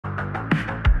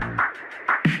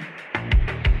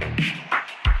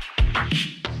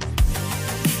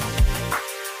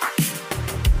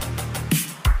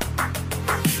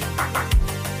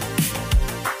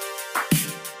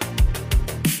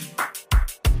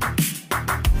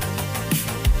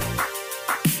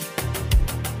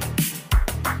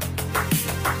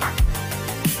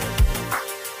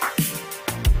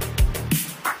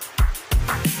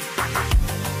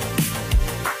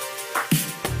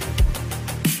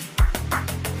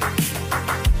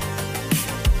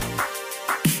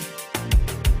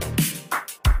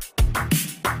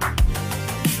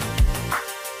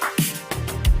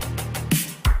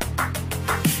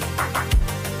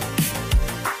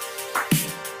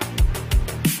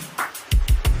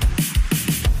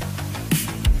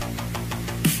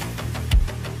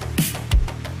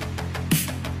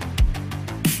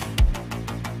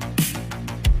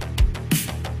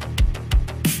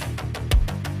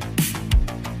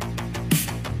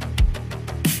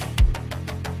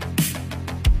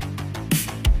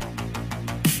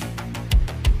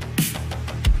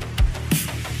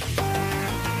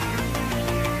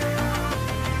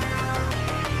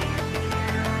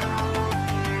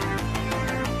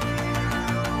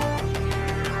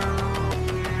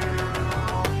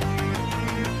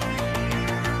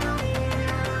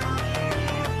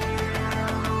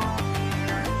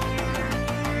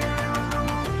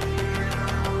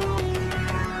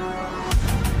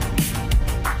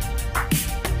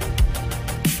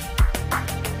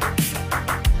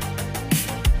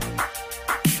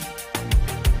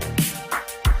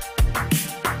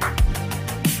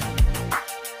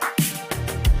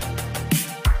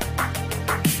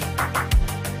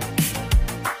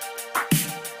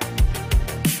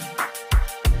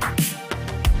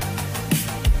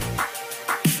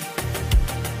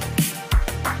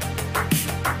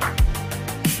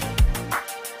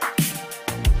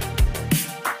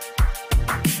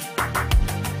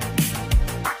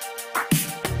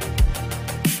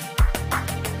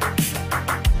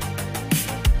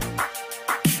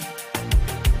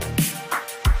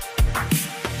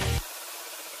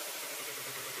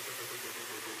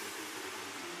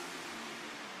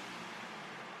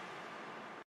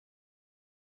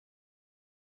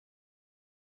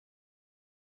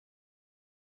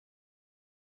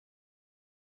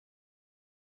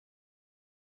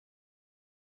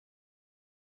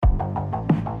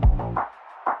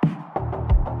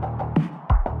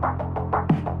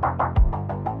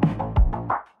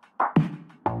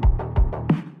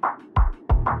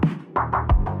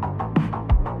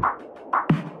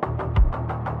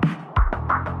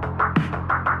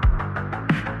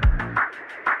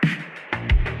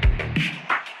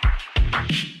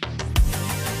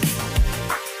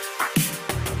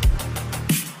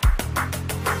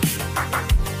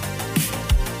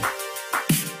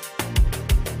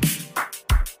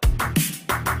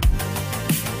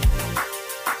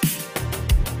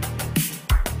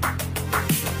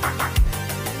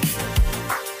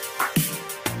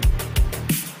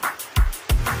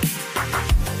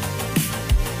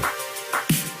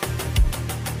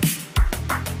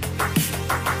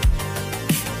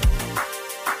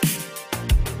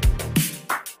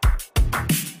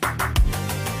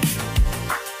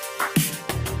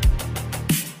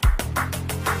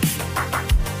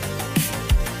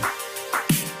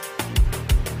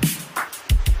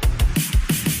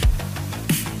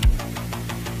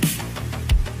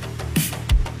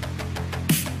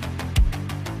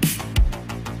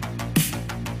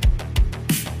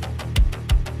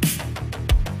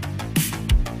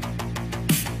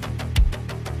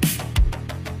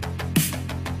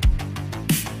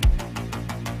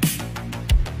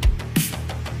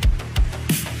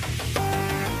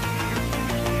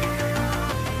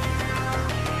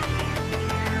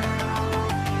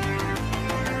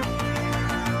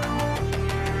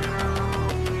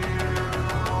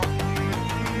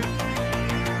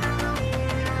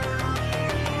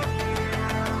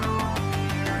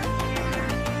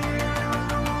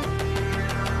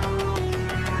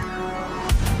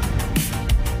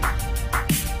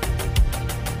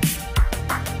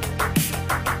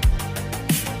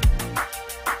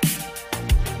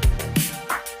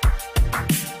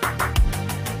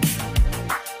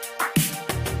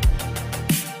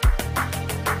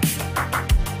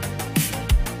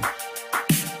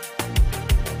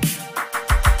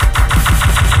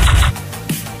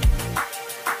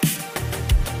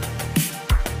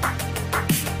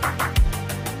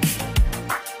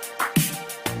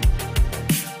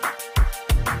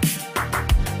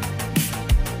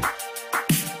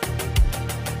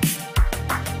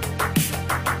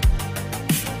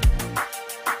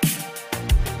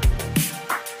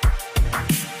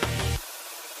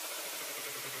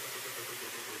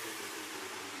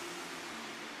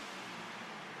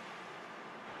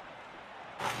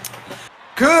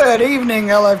Good evening,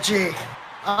 LFG.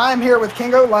 I'm here with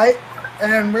Kingo Light,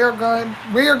 and we are going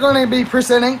to be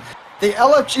presenting the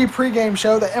LFG pregame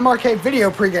show, the MRK video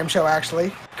pregame show,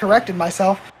 actually. Corrected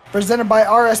myself. Presented by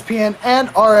RSPN and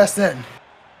RSN.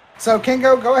 So,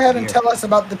 Kingo, go ahead and tell us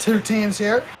about the two teams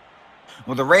here.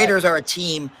 Well, the Raiders are a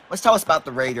team. Let's tell us about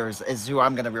the Raiders, is who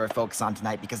I'm going to really focus on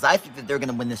tonight, because I think that they're going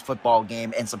to win this football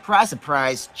game. And surprise,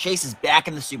 surprise, Chase is back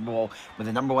in the Super Bowl with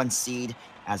the #1 seed.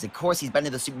 As, of course, he's been to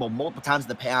the Super Bowl multiple times in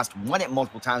the past, won it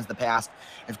multiple times in the past.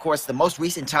 And, of course, the most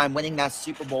recent time winning that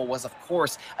Super Bowl was, of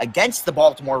course, against the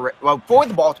for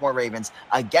the Baltimore Ravens,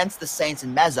 against the Saints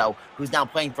and Mezzo, who's now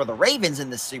playing for the Ravens in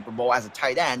the Super Bowl as a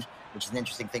tight end, which is an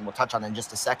interesting thing we'll touch on in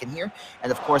just a second here.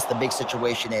 And, of course, the big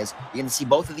situation is you're going to see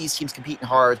both of these teams competing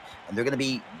hard, and they're going to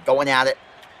be going at it.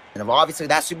 And obviously,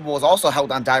 that Super Bowl is also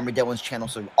held on Diamond Dylan's channel,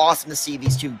 so awesome to see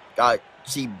these two,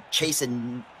 see Chase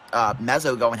and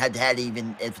Mezzo going head-to-head,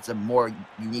 even if it's a more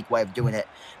unique way of doing it,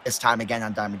 this time again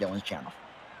on Diamond Dylan's channel.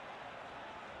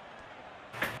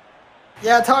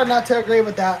 Yeah, it's hard not to agree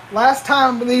with that. Last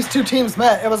time these two teams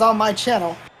met, it was on my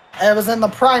channel. It was in the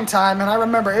prime time, and I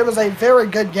remember it was a very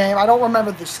good game. I don't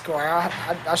remember the score.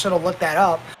 I should have looked that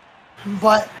up.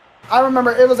 But I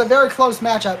remember it was a very close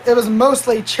matchup. It was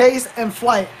mostly Chase and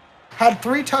Flight. Had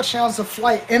 3 touchdowns to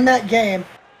Flight in that game,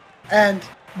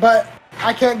 but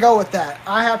I can't go with that.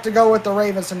 I have to go with the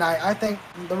Ravens tonight. I think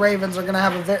the Ravens are going to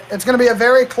have it's going to be a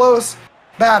very close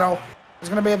battle. It's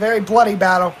going to be a very bloody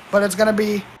battle, but it's going to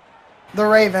be the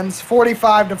Ravens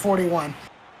 45-41.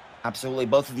 Absolutely.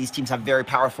 Both of these teams have very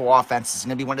powerful offenses. It's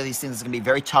going to be one of these things that's going to be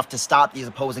very tough to stop these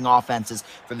opposing offenses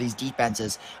for these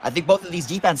defenses. I think both of these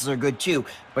defenses are good too,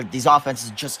 but these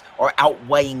offenses just are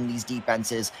outweighing these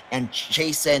defenses. And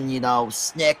Chase and,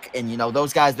 Snick and,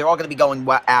 those guys, they're all going to be going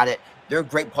at it. They're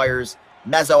great players.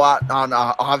 Mezzo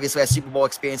obviously has Super Bowl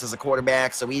experience as a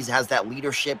quarterback, so he has that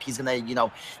leadership. He's going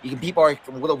to, people are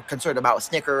a little concerned about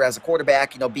Snicker as a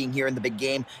quarterback, being here in the big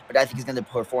game, but I think he's going to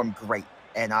perform great.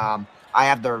 And I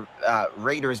have the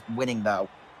Raiders winning, though,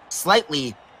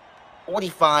 slightly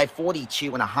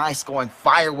 45-42 in a high-scoring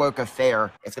firework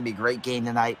affair. It's going to be a great game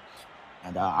tonight,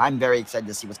 and I'm very excited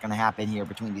to see what's going to happen here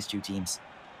between these two teams.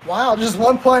 Wow, just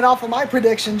 1 point off of my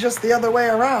prediction, just the other way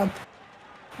around.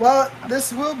 Well,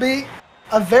 this will be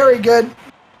a very good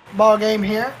ball game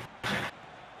here.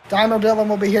 Dimer Dillon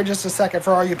will be here just a second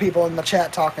for all you people in the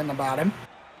chat talking about him.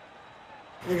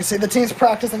 You can see the teams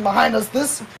practicing behind us.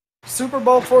 This Super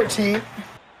Bowl 14.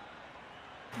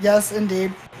 Yes,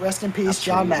 indeed. Rest in peace, absolutely.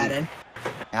 John Madden.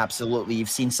 Absolutely. You've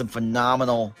seen some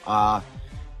phenomenal,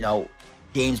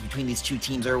 games between these two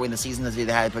teams early in the season, as they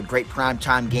had a great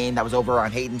primetime game that was over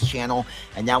on Hayden's channel,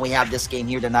 and now we have this game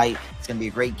here tonight. It's going to be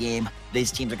a great game.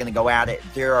 These teams are going to go at it.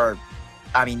 They're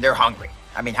hungry.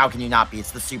 I mean, how can you not be?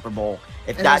 It's the Super Bowl.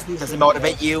 If that doesn't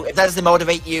motivate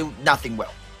you, nothing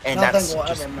will. And that's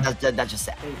just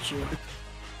sad.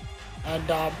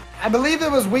 And I believe it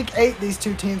was week 8 these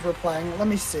two teams were playing. Let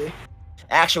me see.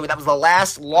 Actually, that was the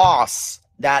last loss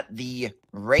that the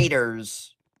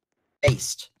Raiders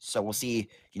faced. So we'll see,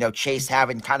 Chase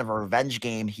having kind of a revenge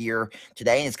game here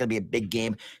today, and it's going to be a big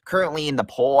game. Currently in the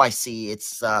poll, I see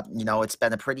it's, it's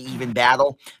been a pretty even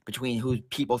battle between who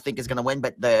people think is going to win,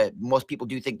 but most people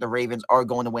do think the Ravens are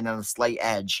going to win on a slight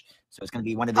edge. So it's going to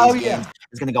be one of these games.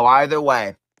 It's going to go either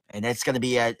way. And it's gonna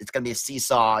be a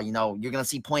seesaw. You're gonna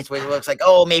see points where it looks like,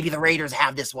 oh, maybe the Raiders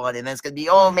have this one, and then it's gonna be,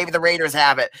 oh, maybe the Raiders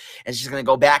have it. And it's just gonna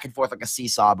go back and forth like a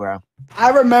seesaw, bro. I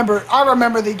remember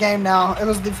the game now. It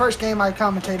was the first game I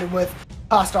commentated with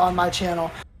Costa on my channel.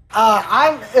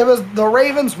 It was the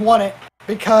Ravens won it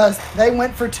because they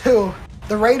went for 2.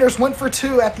 The Raiders went for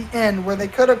 2 at the end where they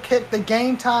could have kicked the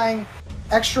game-tying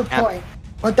extra point,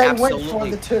 but they went for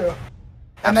the 2.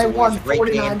 And they won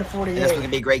 49-48. This is going to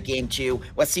be a great game, too.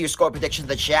 Let's see your score predictions in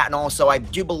the chat. And also, I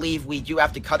do believe we do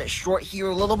have to cut it short here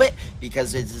a little bit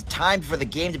because it's time for the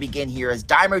game to begin here as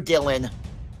Dimer Dillon.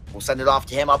 We'll send it off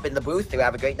to him up in the booth.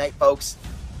 Have a great night, folks.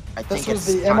 This was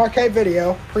the MRK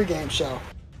Video pregame show.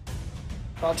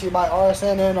 Brought to you by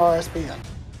RSN and RSBN.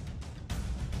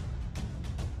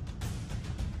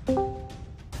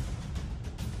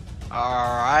 All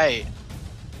right.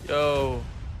 Yo.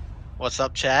 What's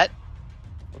up, chat?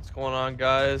 What's going on,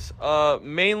 guys?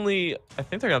 Mainly, I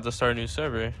think they're gonna have to start a new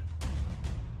server.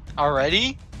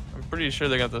 Already? I'm pretty sure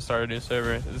they're gonna have to start a new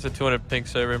server. It's a 200 ping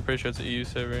server. I'm pretty sure it's an EU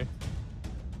server.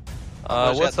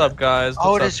 What's up, guys?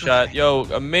 What's up, chat? Yo,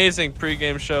 amazing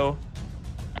pregame show.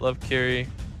 Love Kiri.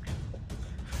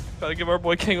 Gotta give our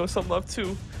boy Kango some love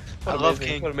too. I love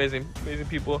King. What amazing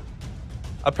people.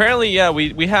 Apparently, yeah,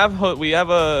 we have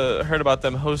heard about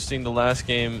them hosting the last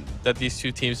game that these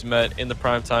two teams met in the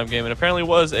primetime game, and apparently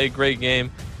was a great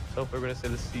game. So we're gonna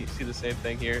see the same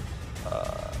thing here.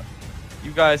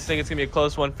 You guys think it's gonna be a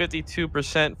close one?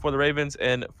 52% for the Ravens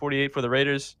and 48% for the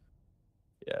Raiders.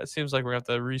 Yeah, it seems like we're gonna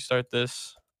have to restart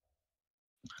this.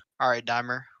 All right,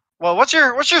 Dimer. Well, what's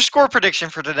your score prediction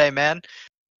for today, man?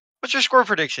 What's your score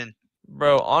prediction,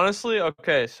 bro? Honestly,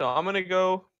 okay, so I'm gonna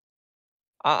go.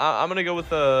 I'm gonna go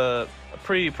with a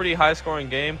pretty high scoring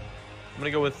game. I'm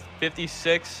gonna go with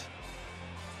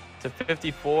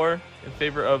 56-54 in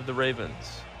favor of the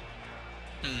Ravens.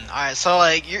 All right, so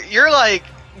like you're like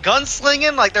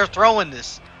gunslinging, like they're throwing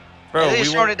this. Bro, we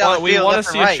want to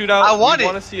see a shootout. We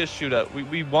want to see a shootout.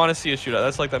 We want to see a shootout.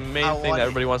 That's like the main thing that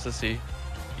everybody wants to see.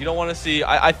 You don't want to see.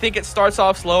 I think it starts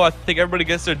off slow. I think everybody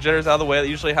gets their jitters out of the way. That's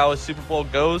usually how a Super Bowl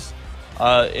goes.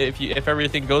 If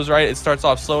everything goes right, it starts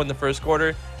off slow in the first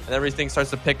quarter, and everything starts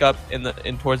to pick up in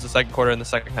towards the second quarter and the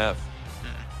second half.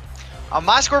 On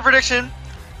my score prediction,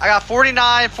 I got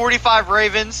 49-45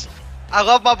 Ravens. I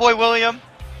love my boy William.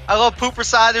 I love Pooper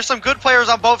side. There's some good players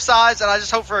on both sides, and I just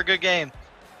hope for a good game.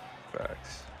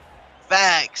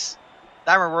 Facts.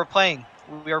 Dimer, we're playing.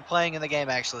 We are playing in the game,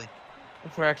 actually.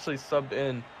 We're actually subbed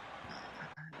in.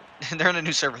 They're in a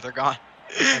new server. They're gone.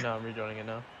 I know. I'm rejoining it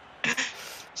now.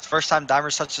 It's the first time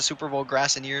Dimer's touched the Super Bowl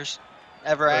grass in years.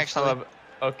 Ever, actually.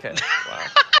 Okay. Wow.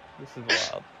 This is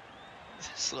wild.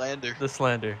 Slander. The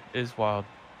slander is wild.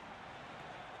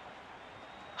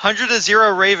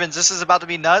 100-0 Ravens. This is about to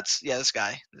be nuts. Yeah, this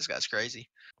guy's crazy.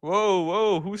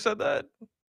 Whoa. Who said that?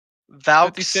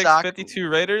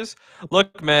 56-52 Raiders.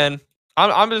 Look, man.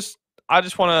 I just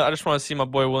want to see my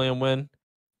boy William win.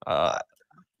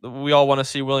 We all want to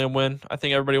see William win. I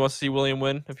think everybody wants to see William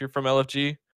win. If you're from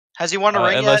LFG. Has he won a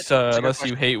ring yet? Unless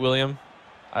you hate William,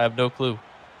 I have no clue.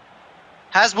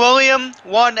 Has William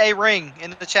won a ring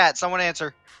in the chat? Someone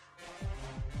answer.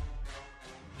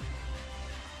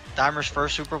 Dimer's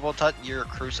first Super Bowl touch. You're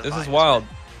crucified. This is wild.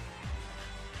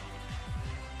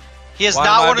 He has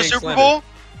not won a Super Bowl.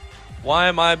 Why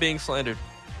am I being slandered?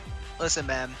 Listen,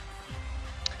 man.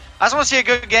 I just want to see a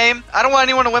good game. I don't want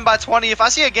anyone to win by 20. If I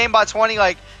see a game by 20,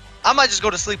 like, I might just go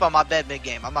to sleep on my bed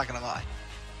mid-game. I'm not gonna lie.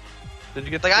 Did you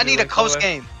get? Like, I need a close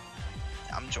game.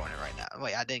 I'm joining right now.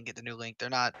 Wait, I didn't get the new link. They're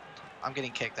not. I'm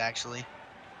getting kicked actually.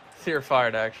 You're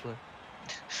fired, actually.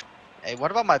 Hey, what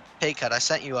about my pay cut? I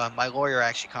sent you. My lawyer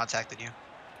actually contacted you.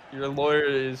 Your lawyer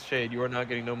is shade. You are not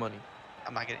getting no money.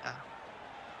 I'm not getting.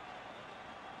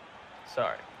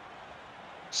 Sorry.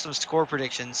 Some score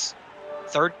predictions: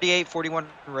 38-41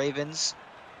 Ravens,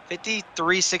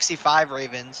 53-65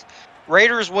 Ravens.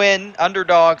 Raiders win.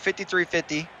 Underdog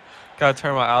 53-50. Gotta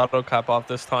turn my auto cap off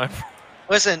this time.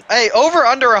 Listen, hey, over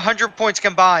under 100 points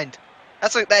combined.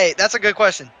 That's a good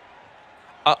question.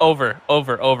 Over.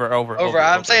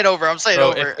 I'm saying over. I'm saying Bro,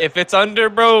 over. if it's under,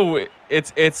 bro,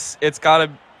 it's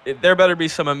gotta. There better be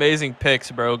some amazing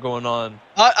picks, bro, going on.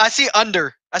 I see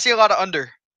under. I see a lot of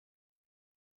under.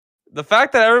 The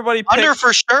fact that everybody picks, Under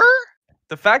for sure.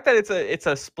 the fact that it's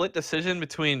a split decision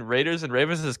between Raiders and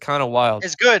Ravens is kind of wild.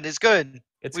 It's good. It's good.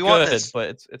 It's we want good, this.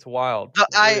 but it's wild. The,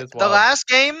 It really is the wild. last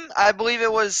game, I believe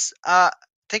it was. I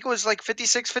think it was like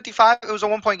 56-55. It was a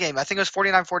 1-point game. I think it was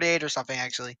 49-48 or something.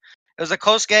 Actually, it was a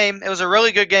close game. It was a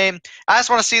really good game. I just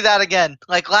want to see that again.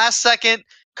 Like last second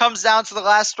comes down to the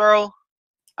last throw.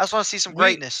 I just want to see some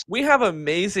greatness. We have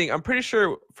amazing. I'm pretty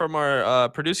sure from our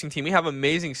producing team, we have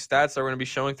amazing stats that we're going to be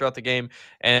showing throughout the game,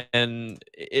 and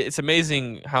it's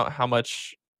amazing how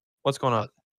much. What's going on?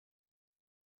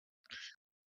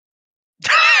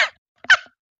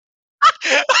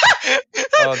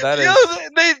 Oh, that is. Yo,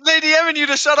 they DMing you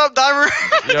to shut up, Dimer.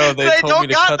 Yo, they told me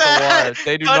to cut the wire.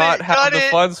 They do not have the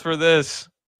funds for this.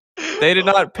 They did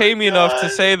not pay me enough to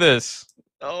say this.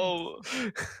 Oh,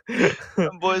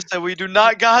 some boys said we do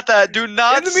not got that. Do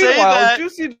not In the say meanwhile, that.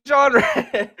 Juicy genre.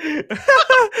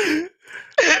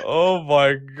 Oh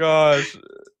my gosh.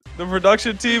 The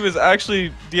production team is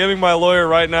actually DMing my lawyer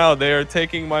right now. They are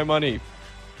taking my money.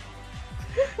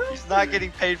 He's not getting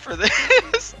paid for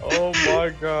this. Oh my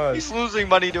gosh. He's losing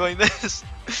money doing this.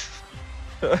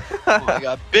 Oh my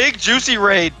god. Big juicy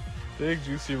raid. Big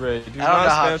juicy raid. Do I don't know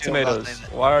how I not spam feel about tomatoes. saying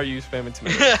that. Why are you spamming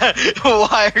tomatoes?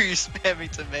 Why are you spamming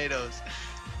tomatoes?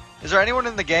 Is there anyone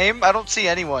in the game? I don't see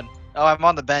anyone. Oh, I'm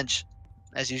on the bench.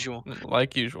 As usual.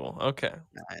 Like usual. Okay.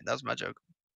 Alright, that was my joke.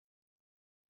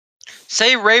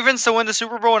 Say Ravens to win the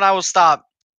Super Bowl and I will stop.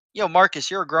 Yo,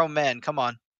 Marcus, you're a grown man. Come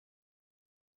on.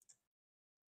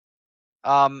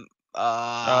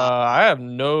 I have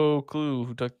no clue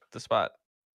who took the spot.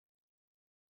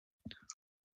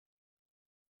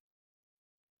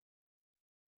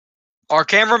 Our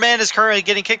cameraman is currently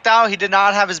getting kicked out. He did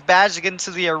not have his badge to get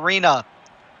into the arena.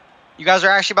 You guys are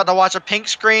actually about to watch a pink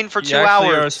screen for 2 hours.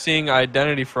 You are seeing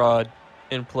identity fraud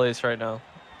in place right now.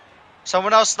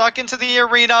 Someone else snuck into the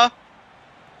arena.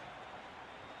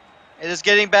 It is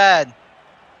getting bad.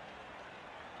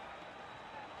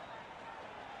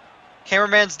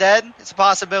 Cameraman's dead. It's a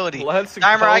possibility. Let's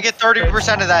Timer, I get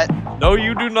 30% of that. No,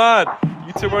 you do not.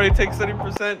 YouTube already takes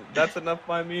 30%. That's enough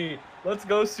by me. Let's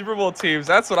go Super Bowl teams.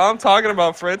 That's what I'm talking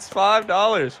about, Fritz.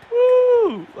 $5.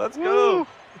 Woo! Let's go.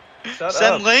 Shut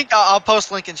Send up. link. I'll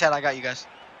post link in chat. I got you guys.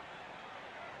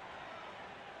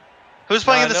 Who's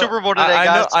playing in the Super Bowl today,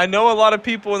 guys? I know a lot of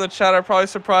people in the chat are probably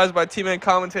surprised by T-Man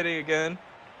commentating again.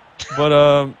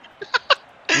 But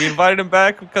we invited him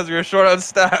back because we were short on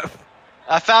staff.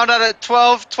 I found out at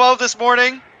 12 this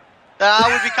morning that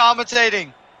I would be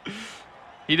commentating.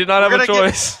 He did not have a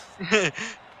choice.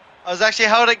 I was actually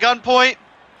held at gunpoint.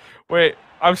 Wait,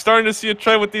 I'm starting to see a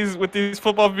trend with these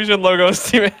Football Fusion logos,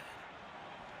 T-Man.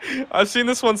 I've seen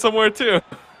this one somewhere too. You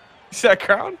see that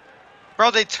crown?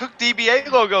 Bro, they took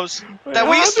DBA logos Wait, that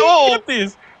we stole.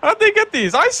 How'd they get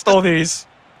these? I stole these.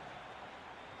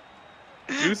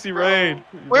 Juicy raid.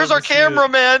 Where's our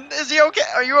cameraman? Is he okay?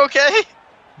 Are you okay?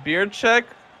 Beard check?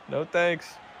 No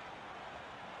thanks.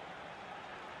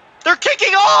 They're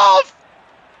kicking off!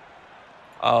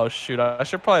 Oh shoot, I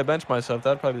should probably bench myself.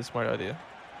 That'd probably be a smart idea.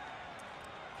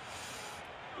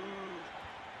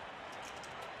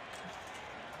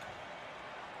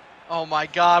 Oh my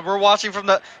god, we're watching from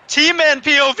the T-Man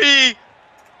POV!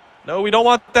 No, we don't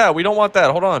want that. We don't want that.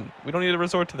 Hold on. We don't need to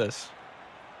resort to this.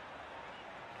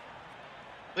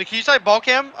 Wait, can you type ball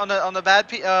cam on the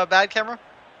bad camera?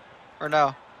 Or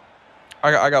no?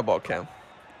 I got ball cam.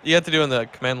 You have to do it in the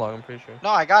command log, I'm pretty sure. No,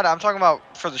 I got it. I'm talking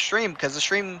about for the stream, because the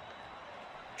stream...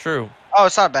 True. Oh,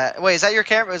 it's not bad. Wait, is that your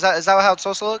camera? Is that how it's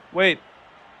supposed to look? Wait.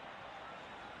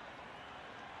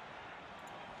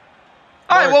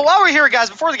 Alright, well, while we're here,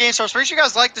 guys, before the game starts, make sure you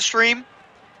guys like the stream.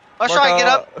 Let's try and get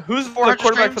up. Who's the 400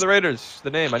 quarterback streams? for the Raiders? The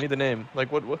name. I need the name.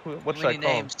 Like, what should I call him?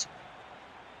 Names.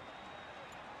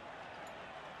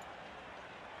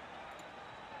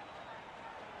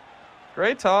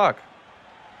 Great talk.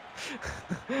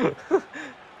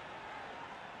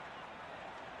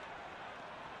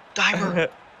 Dimer.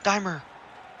 Dimer.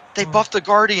 They buffed the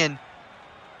Guardian.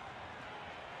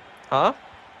 Huh?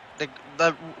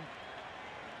 The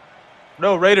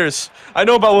No, Raiders. I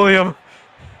know about William.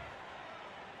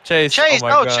 Chase. Chase. Oh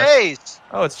my Oh, gosh. Chase.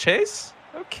 Oh, it's Chase?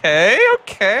 Okay,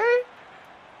 okay.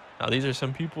 Now, these are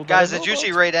some people that Guys, I the know Juicy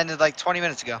about. raid ended like 20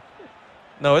 minutes ago.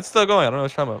 No, it's still going. I don't know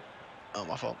what you're talking about. Oh,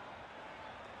 my fault.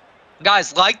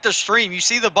 Guys, like the stream. You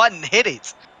see the button, hit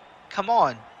it. Come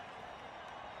on.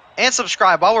 And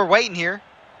subscribe while we're waiting here.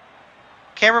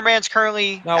 Cameraman's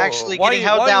currently Now, actually why getting you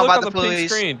held down look by on the pink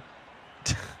police. screen?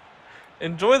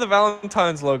 Enjoy the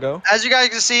Valentine's logo. As you guys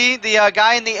can see, the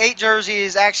guy in the 8 jersey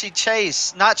is actually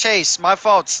Chase. Not Chase. My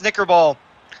fault. Snickerball.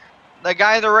 The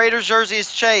guy in the Raiders jersey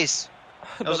is Chase.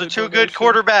 Those Another are two good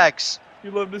donation. quarterbacks.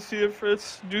 You love to see it,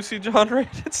 Fritz. Juicy John Raid.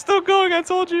 It's still going, I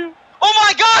told you. Oh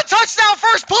my god! Touchdown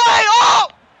first play! Oh!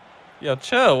 Yo,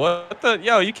 chill. What the?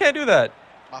 Yo, you can't do that.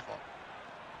 My fault.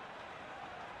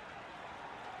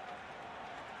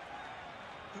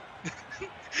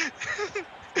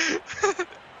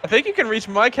 I think you can reach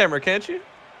my camera, can't you?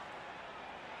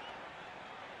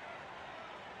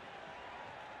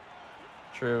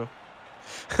 True.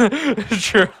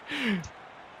 True.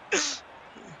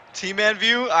 T-man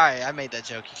view? Alright, I made that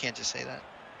joke. You can't just say that.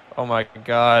 Oh my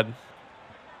god.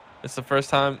 It's the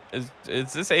first time. Is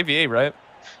this AVA, right?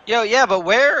 Yo, yeah, but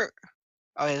where...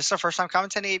 Oh, yeah, this is the first time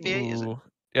commentating APA, is it? Ooh.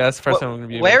 Yeah, that's the first time I'm gonna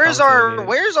be. Where's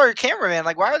our cameraman?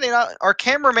 Like, why are they not... Our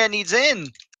cameraman needs in.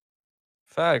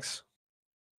 Facts.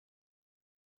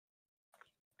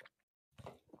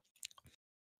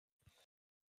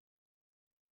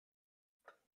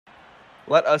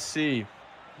 Let us see.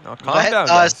 Now calm Let down, us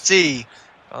guys. see.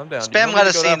 Calm down. Spam You don't let need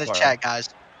us to go see in that the far. chat, guys.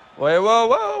 Wait,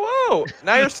 whoa.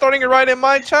 Now you're starting to write in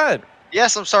my chat.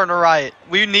 Yes, I'm starting to riot.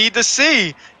 We need to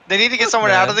see. They need to get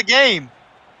someone out of the game.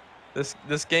 This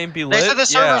game be They lit? said the Yeah,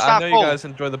 server's I not know full. you guys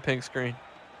enjoy the pink screen.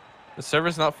 The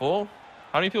server's not full?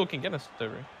 How many people can get a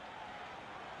server?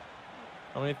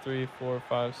 How many? 3, 4,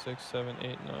 5, 6, 7,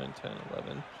 8, 9, 10,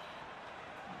 11.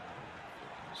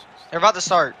 They're about to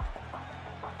start.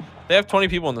 They have 20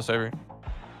 people in the server.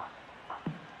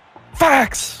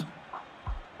 Facts!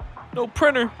 No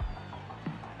printer.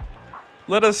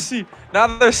 Let us see. Now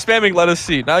that they're spamming, let us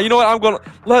see. Now, you know what? I'm going to...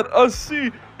 Let us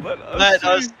see. Let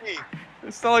us see.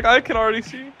 It's not like I can already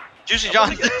see. Juicy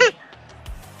John. Is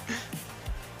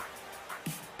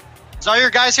all your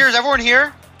guys here? Is everyone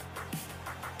here?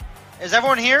 Is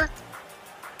everyone here?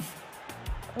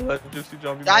 I'll let Juicy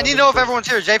John be I need to know if everyone's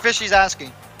here. Jay Fishy's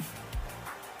asking.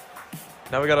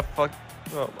 Now we gotta fuck...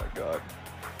 Oh my god.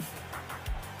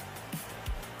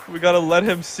 We gotta let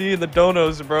him see in the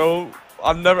donos, bro.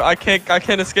 I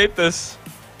can't escape this.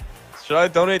 Should I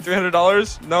donate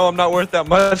 $300? No, I'm not worth that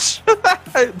much.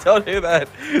 Don't do that.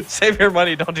 Save your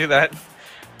money, don't do that.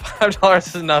 $5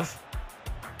 is enough.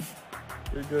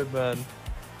 You're good, man.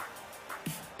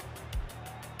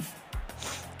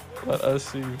 Let us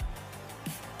see.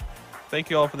 Thank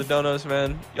you all for the donos,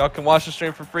 man. Y'all can watch the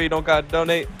stream for free. Don't gotta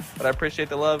donate, but I appreciate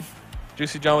the love.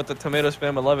 Juicy John with the tomato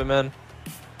spam. I love it, man.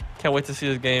 Can't wait to see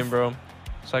this game, bro.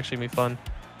 It's actually gonna be fun.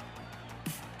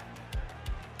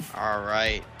 All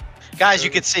right, guys, you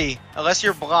could see. Unless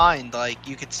you're blind, like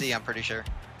you could see. I'm pretty sure.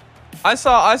 I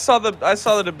saw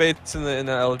the debates in the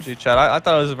LFG chat. I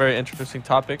thought it was a very interesting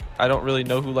topic. I don't really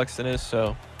know who Lexington is,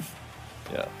 so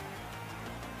yeah.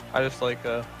 I just like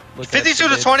looking at 52 to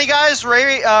debates. 20, guys.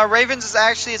 Ravens is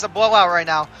actually a blowout right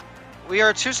now. We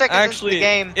are 2 seconds into the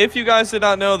game. If you guys did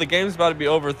not know, the game's about to be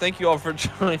over. Thank you all for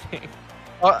joining.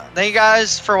 Thank you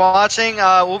guys for watching.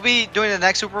 We'll be doing the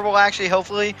next Super Bowl, actually,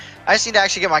 hopefully. I just need to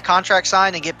actually get my contract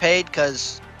signed and get paid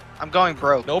because I'm going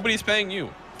broke. Nobody's paying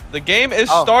you. The game is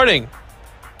starting.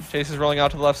 Chase is rolling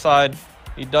out to the left side.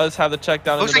 He does have the check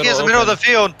down Looks in the like he's middle. in the middle of the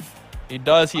field. He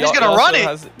does. He's going to run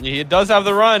it. He does have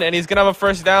the run, and he's going to have a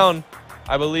first down.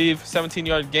 I believe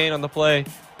 17-yard gain on the play.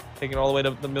 Taking it all the way to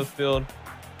the midfield.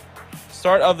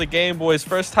 Start of the game, boys.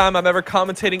 First time I'm ever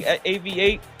commentating at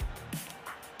AV8.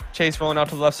 Chase rolling out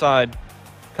to the left side.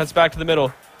 Cuts back to the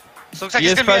middle. So looks like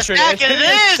it's going to be a sack, and it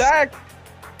is! Sack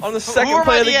on the second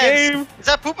play of the game. Is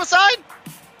that Poopa side?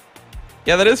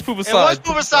 Yeah, that is Poopa side. It was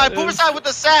Poopa side. Poopa side with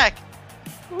the sack.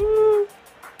 Woo.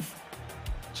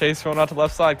 Chase rolling out to the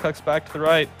left side. Cuts back to the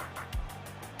right.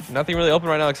 Nothing really open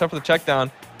right now except for the check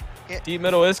down. Deep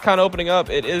middle is kind of opening up.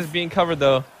 It is being covered,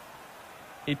 though.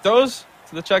 He throws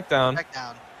to the check down.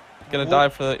 Gonna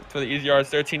dive for the easy yards.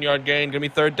 13-yard gain. Gonna be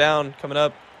third down coming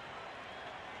up.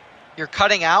 You're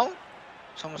cutting out?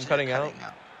 I'm cutting out.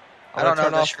 I don't know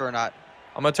if that's true or not.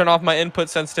 I'm gonna turn off my input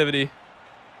sensitivity.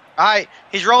 All right,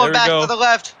 he's rolling back to the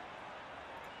left.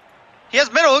 He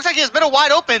has middle. Looks like he has middle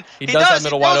wide open. He does have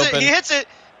middle wide open. He hits it.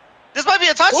 This might be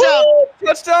a touchdown. Ooh,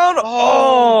 touchdown!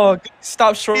 Oh,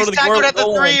 stop short He's of the tackled at the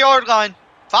goal line. 3-yard line.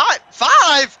 Five.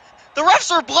 The refs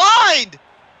are blind.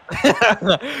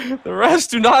 The refs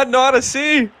do not know how to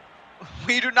see.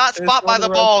 We do not It's spot by on the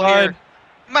the ball right here. side.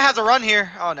 He might have to run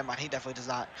here. Oh, never mind. He definitely does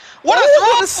not. What a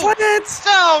What a throw! slant!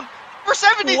 Down for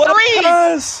 73. What a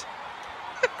pass!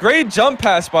 Great jump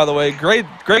pass, by the way. Great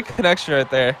connection right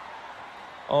there.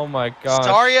 Oh my gosh.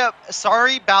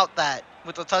 Sorry about that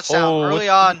with the touchdown early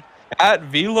on. At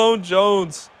V-Lone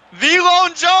Jones. V-Lone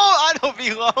Jones! I know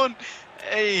V-Lone.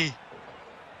 Hey.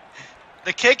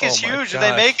 The kick is huge. Do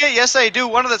they make it? Yes, they do.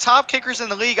 One of the top kickers in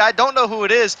the league. I don't know who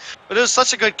it is, but it was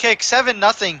such a good kick.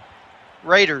 7-0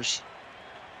 Raiders.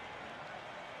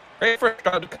 Great first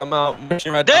drive to come out.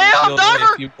 Damn,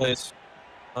 Diver!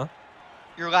 Huh?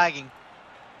 You're lagging.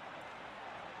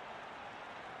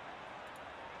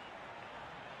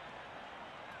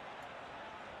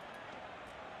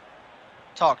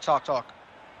 Talk.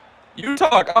 You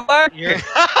talk. I'm lagging.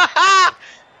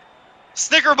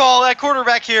 Snicker ball at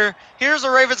quarterback here. Here's the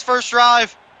Ravens' first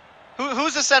drive.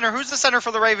 Who's the center? Who's the center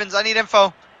for the Ravens? I need info.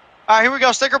 All right, here we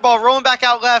go. Sticker ball rolling back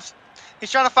out left.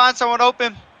 He's trying to find someone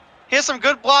open. He has some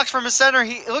good blocks from his center.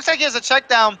 It looks like he has a check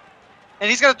down, and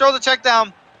he's going to throw the check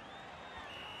down.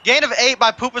 Gain of 8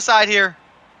 by Poop aside here.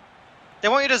 They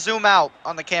want you to zoom out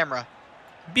on the camera.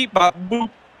 Beep bop boop.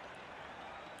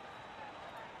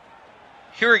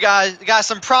 Here we got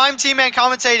some prime team-man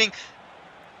commentating.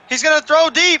 He's going to throw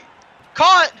deep.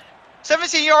 Caught.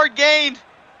 17-yard gain.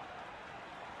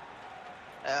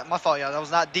 My fault, y'all. That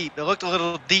was not deep. It looked a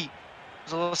little deep. It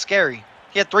was a little scary.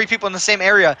 He had 3 people in the same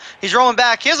area. He's rolling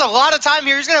back. He has a lot of time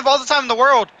here. He's going to have all the time in the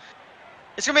world.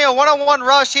 It's going to be a one-on-one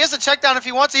rush. He has a check down if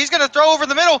he wants it. He's going to throw over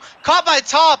the middle. Caught by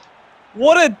Top.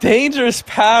 What a dangerous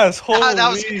pass. Holy.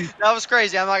 that was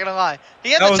crazy. I'm not going to lie.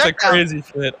 He had that the was a check down. crazy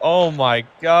fit. Oh, my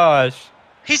gosh.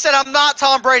 He said, I'm not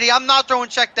Tom Brady. I'm not throwing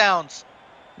check downs.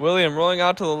 William rolling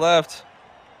out to the left.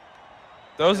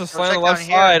 Throws a slant on the left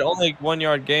side. Only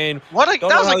 1-yard gain. That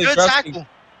was a good tackle.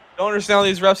 Don't understand how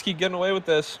these refs keep getting away with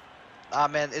this. Ah,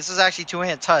 man, this is actually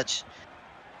two-hand touch.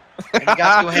 And he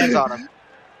got 2 hands on him.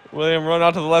 William run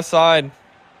out to the left side.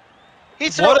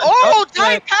 He's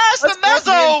tight pass to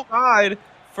Mezzo. Side.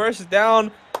 First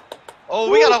down. Oh,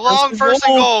 we got a long first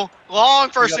and goal. Long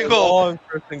first and goal.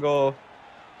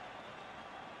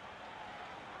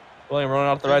 William running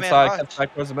out to the right side. Cuts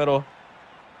back towards the middle.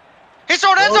 He's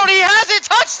throwing end zone. He has it.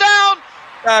 Touchdown.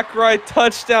 Back right.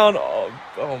 Touchdown. Oh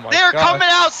my God. They're coming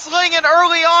out slinging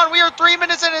early on. We are 3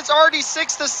 minutes in. It's already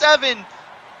 6-7.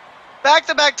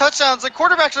 Back-to-back touchdowns. The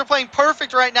quarterbacks are playing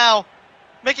perfect right now.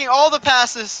 Making all the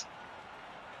passes.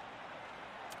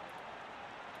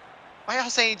 Why y'all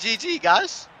saying GG,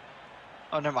 guys?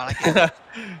 Oh, never mind. I can't.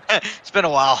 It's been a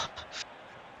while.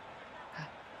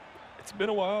 It's been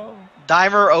a while.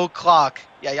 Dimer O'Clock.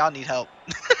 Yeah, y'all need help.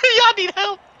 Y'all need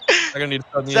help. I'm gonna need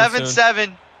to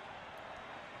 7-7.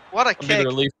 What a kick. Be the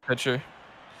relief pitcher.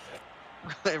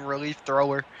 Relief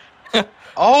thrower.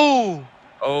 Oh,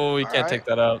 he can't take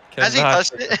that out. Has he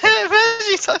touched it? Has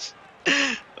he touched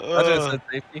it? I just said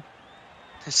safety.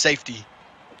 Safety.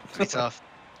 Pretty tough.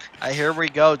 All right, here we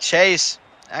go. Chase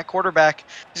at quarterback.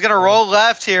 He's going to roll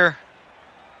left here.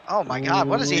 Oh, my God.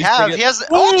 What does he have? He has...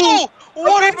 Oh!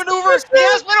 What a maneuver! He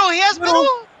has middle.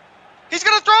 He's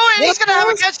going to throw it. He's going to have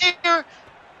a catch here.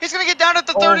 He's going to get down at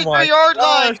the 33-yard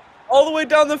line. All the way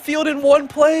down the field in one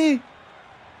play.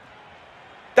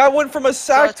 That went from a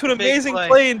sack to an amazing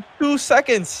play in 2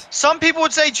 seconds. Some people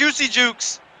would say juicy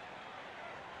jukes.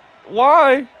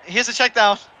 Why? He has a check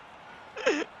down.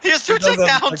 He has 2 check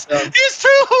downs. He has 2.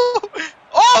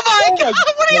 Oh my God!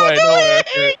 What are you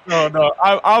doing? No.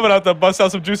 I'm gonna have to bust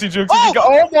out some juicy jukes. Oh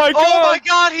my God! Oh my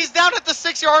God! He's down at the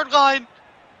 6-yard line.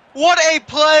 What a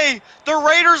play! The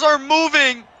Raiders are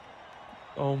moving.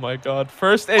 Oh my God!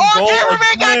 First and goal.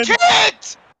 Cameraman got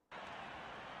kicked.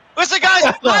 Listen, guys,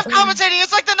 live commentating.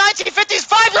 It's like the 1950s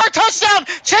 5-yard touchdown.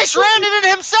 Chase ran it in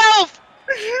himself.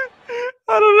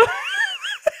 I don't know.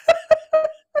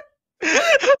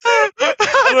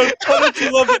 How did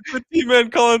you love it? The team-man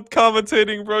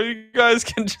commentating, bro. You guys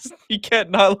you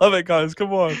can't not love it, guys.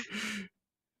 Come on.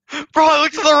 Bro, I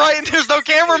look to the right and there's no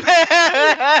cameraman.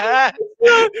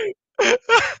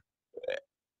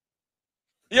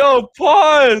 Yo,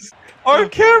 pause. Our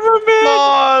cameraman.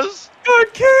 Pause. Our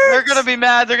kids. They're gonna be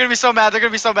mad. They're gonna be so mad. They're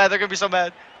gonna be so mad. They're gonna be so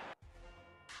mad.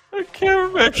 Our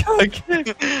cameraman got kicked. They're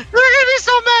gonna be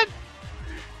so mad.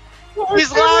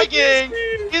 He's lagging.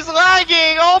 He's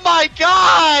lagging. Oh my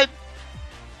God.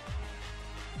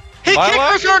 He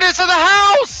kick returned into the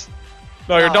house.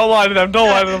 No, don't lie to them. Don't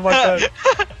lie to them like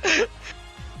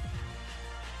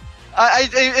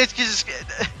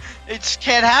that. It just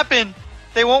can't happen.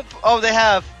 They won't. Oh, they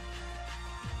have.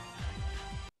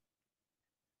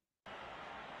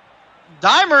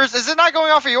 Dimers, is it not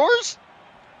going off of yours?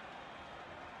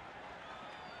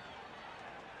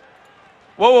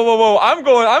 Whoa! I'm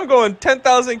going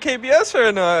 10,000 KBS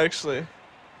right now. Actually,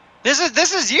 This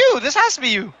is you. This has to be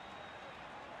you.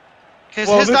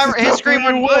 Because his screen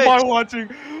went What am I glitch. watching?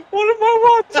 What am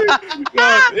I watching?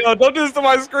 yo, don't do this to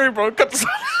my screen, bro. Cut this.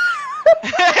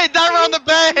 Hey, Dimer on the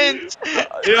bench.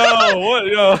 Yo, what?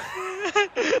 Yo.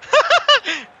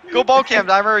 Go ball cam,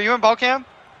 Dimer. Are you in ball cam?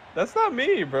 That's not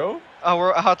me, bro.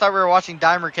 Oh, I thought we were watching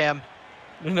Dimer cam.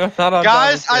 No, not on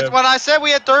Guys, Diamond Cam. when I said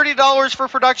we had $30 for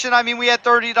production, I mean we had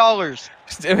 $30.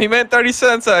 He meant 30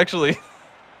 cents, actually.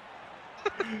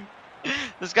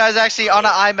 This guy's actually on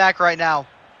an iMac right now.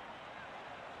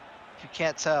 If you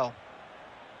can't tell.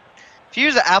 If you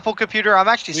use an Apple computer, I'm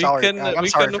actually sorry. I'm we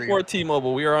sorry couldn't for afford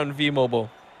T-Mobile. We are on V-Mobile.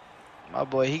 you. Oh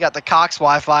boy, he got the Cox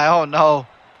Wi-Fi. Oh no,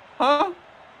 Huh?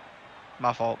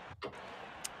 my fault.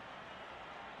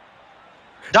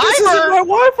 This isn't Dimer! my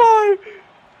Wi-Fi.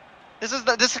 This is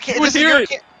You would hear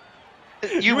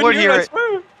it. You would hear I it.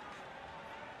 swear.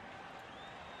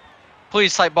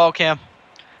 Please type ball cam.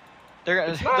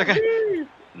 It's not me.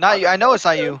 Not you. I know it's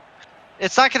not you.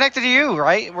 It's not connected to you,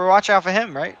 right? We're watching out for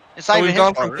him, right? It's not So even we've his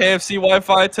gone fault, from really. KFC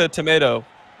Wi-Fi to tomato.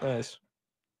 Nice.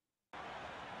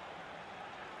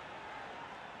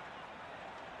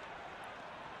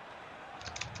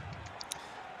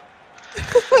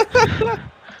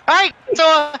 Alright,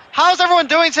 so how's everyone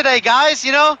doing today, guys?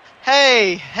 You know?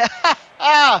 Hey.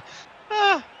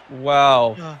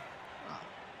 Wow.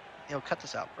 Yo, cut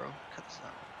this out, bro. Cut this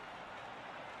out.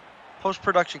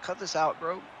 Post-production, cut this out,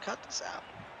 bro. Cut this out.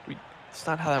 It's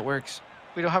not how that works.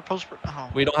 We don't have post-production. Oh.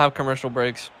 We don't have commercial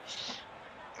breaks.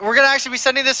 We're going to actually be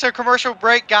sending this to a commercial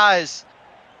break, guys.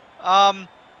 Dimer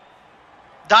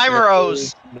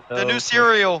O's, the new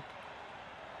cereal.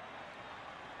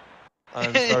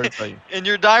 I'm sorry to tell you. In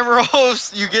your Dimer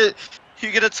O's, you get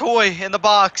a toy in the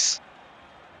box.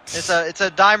 It's a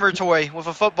Dimer toy with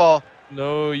a football.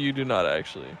 No, you do not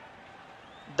actually.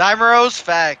 Dimer O's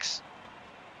facts.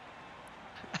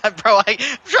 Bro, I'm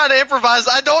trying to improvise.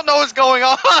 I don't know what's going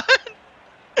on.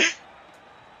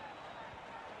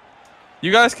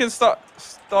 You guys can start.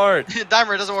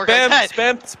 Dimer doesn't work like that.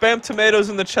 Spam tomatoes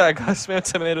in the chat, guys. Spam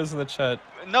tomatoes in the chat.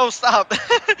 No, stop.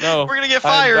 No. We're gonna get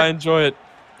fired. I enjoy it.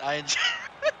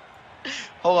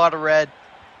 Whole lot of red.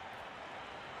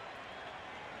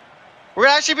 We're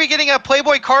gonna actually be getting a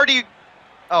Playboy Cardi.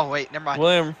 Oh wait, never mind.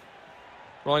 William,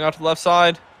 rolling out to the left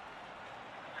side.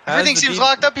 Everything seems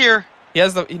locked up here. He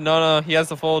has the no. He has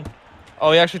the fold.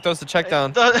 Oh, he actually throws the check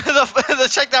down. The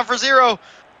check down for 0.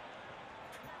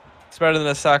 It's better than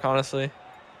a sack, honestly.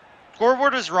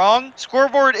 Scoreboard is wrong.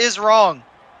 Scoreboard is wrong.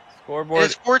 Scoreboard.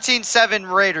 It's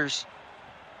 14-7 Raiders.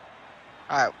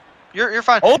 All right, you're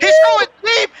fine. Oh! He's going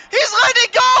deep. He's letting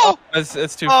it go.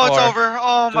 It's too far. Oh, it's over.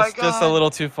 Oh my god. Just a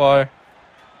little too far.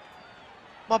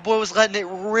 My boy was letting it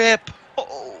rip.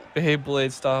 Oh.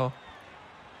 Beyblade style.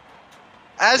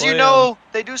 As you William. know,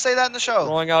 they do say that in the show.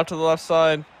 Rolling out to the left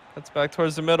side. Cuts back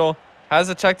towards the middle. Has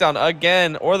the check down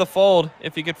again, or the fold,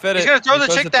 if he could fit He's it. going to throw the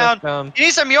throws check down. He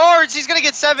needs some yards. He's going to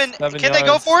get 7. 7 Can they go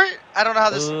yards. for it? I don't know how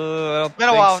this... I don't It's been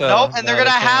a think while. so. Nope. And they're No,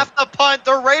 going to they have to punt.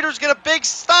 The Raiders get a big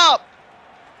stop.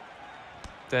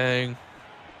 Dang.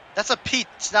 That's a peach,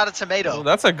 not a tomato. Oh,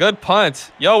 that's a good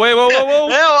punt. Yo, wait, whoa.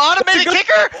 Yo, automated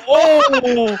kicker.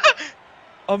 Oh!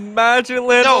 Imagine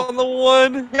lands No. on the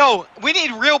one. Yo, we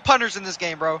need real punters in this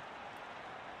game, bro.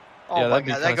 Oh Yeah, my that'd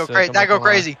be god, kinda that go sick, crazy. I'm That not go gonna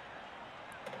lie. crazy.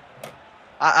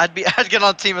 I'd get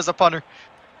on the team as a punter.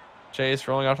 Chase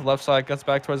rolling out to the left side, cuts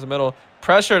back towards the middle.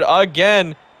 Pressured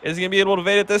again. Is he going to be able to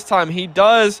evade it this time? He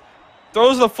does.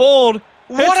 Throws the fold.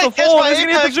 Hits What a the catch fold. by Is he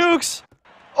going to hit the Apex. jukes?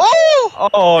 Oh!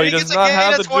 Oh, he He does gets a not gain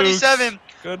have at the 27. jukes.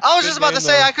 Good, I was good just about to game,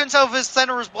 say, though. I couldn't tell if his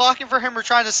center was blocking for him or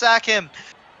trying to sack him.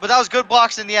 But that was good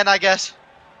blocks in the end, I guess.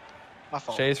 My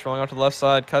fault. Chase rolling out to the left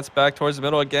side, cuts back towards the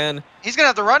middle again. He's going to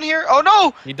have to run here. Oh,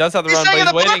 no! He does have the He's run, staying in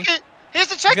but the he's waiting. pocket. Here's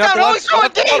the check He's got down. the Oh, he's going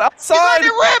left- deep. outside. He's letting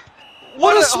it rip.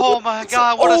 What a Oh swat. my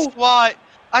god, what a swat.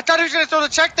 I thought he was going to throw the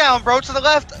check down, bro, to the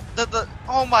left.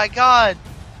 Oh my god.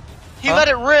 He let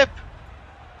it rip.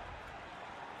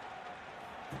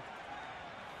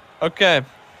 Okay.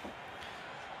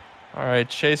 All right,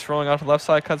 Chase rolling out to the left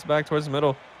side, cuts back towards the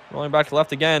middle. Rolling back to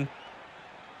left again.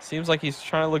 Seems like he's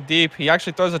trying to look deep. He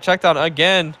actually throws a check down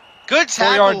again. Good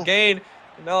tackle. 4-yard gain.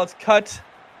 And now let's cut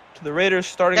to the Raiders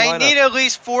starting They lineup. need at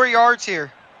least 4 yards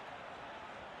here.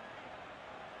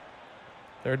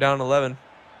 They're down 11.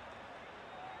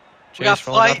 We got Chase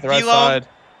rolling out flight, to the right Below. side.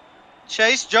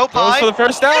 Chase, Joe Throws Pye. for the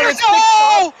first down. It's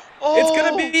No! Oh,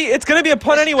 It's gonna be a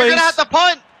punt anyways. You're gonna have to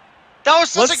punt. That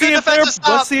was such a good defensive stop.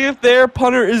 Let's see if their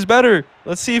punter is better.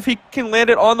 Let's see if he can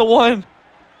land it on the one.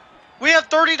 We have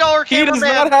 $30 cameraman. He does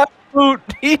not have food.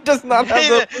 He does not have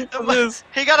the food for this.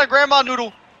 He got a grandma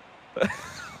noodle.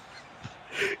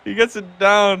 He gets it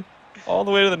down all the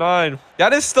way to the 9.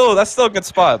 That's still a good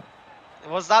spot. It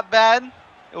was not bad.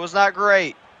 It was not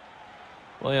great.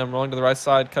 William rolling to the right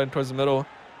side, cutting towards the middle.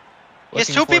 He has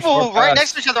two people right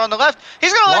next to each other on the left.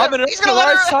 He's gonna let it. He's gonna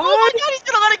let it. Oh my God! He's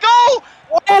gonna let it go.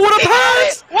 Oh, what a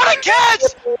pass! What a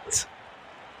catch!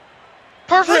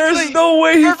 Perfectly. There's no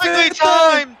way he perfectly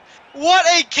timed. What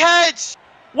a catch!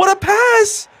 What a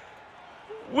pass!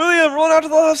 William rolling out to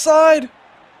the left side.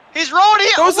 He's rolling.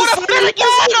 What a fit again!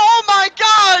 Oh my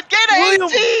God! Gain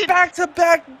of 18.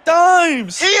 Back-to-back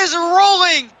dimes. He is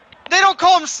rolling. They don't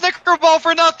call him snicker ball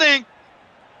for nothing.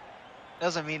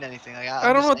 Doesn't mean anything. Like,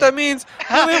 I don't know what that means.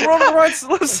 William rolling to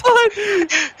the left side.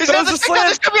 He's got the slam.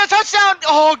 This could be a touchdown.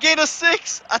 Oh, gain of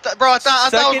 6. I thought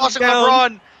I was watching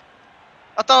LeBron.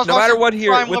 I thought I was no matter what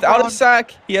here, without LeBron. a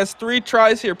sack, he has 3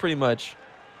 tries here pretty much.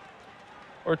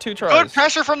 Or 2 tries. Good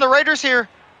pressure from the Raiders here.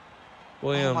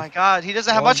 William. Oh my God, he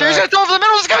doesn't have much. He's gonna throw over the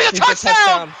middle. It's gonna be a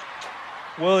touchdown.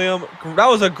 William, that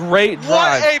was a great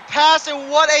drive. What a pass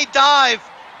and what a dive.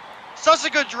 Such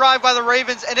a good drive by the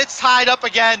Ravens, and it's tied up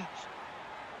again.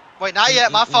 Wait, not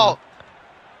yet. My fault.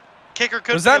 Kicker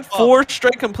could. Was that 4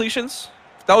 straight completions?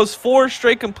 That was 4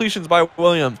 straight completions by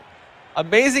William.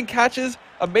 Amazing catches,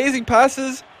 amazing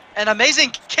passes, and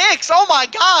amazing kicks. Oh my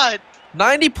God.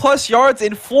 90+ yards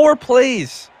in 4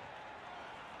 plays.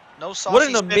 No saucy. What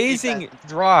an amazing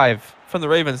drive from the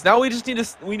Ravens. Now we just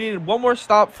need one more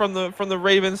stop from the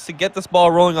Ravens to get this ball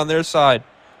rolling on their side.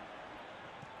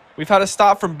 We've had a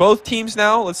stop from both teams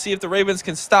now. Let's see if the Ravens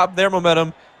can stop their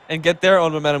momentum and get their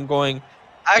own momentum going.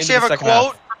 I actually have a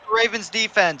quote from the Ravens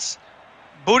defense.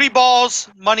 Booty balls,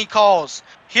 money calls.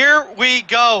 Here we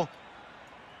go.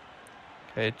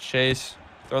 Okay, Chase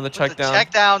throwing the check down.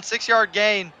 Check down, 6-yard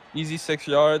gain. Easy 6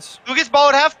 yards. Who gets ball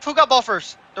at half? Who got ball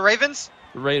first? The Ravens?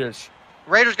 The Raiders.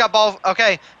 Raiders got ball.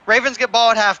 Okay, Ravens get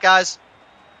ball at half, guys.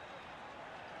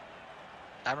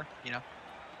 Timer, you know.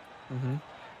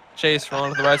 Chase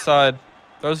rolling to the right side.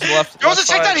 Throws to the left. There was a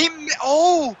check down.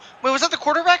 Wait, was that the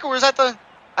quarterback or was that the?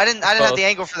 I didn't have the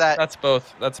angle for that. That's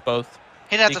both.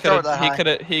 He didn't have to throw it that high.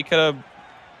 He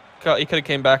could have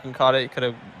came back and caught it. He could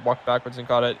have walked backwards and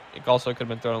caught it. It also could have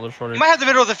been thrown a little shorter. He might have the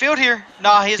middle of the field here.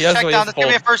 Nah, he has a check down. That's gonna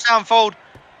be a first down fold.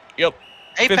 Yep.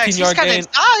 Apex, he's he's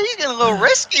getting a little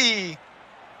risky.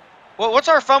 What's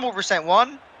our fumble percent?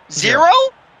 1? 0?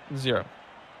 0.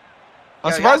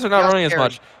 I'm surprised they're not running as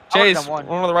much. Chase, one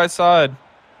on the right side.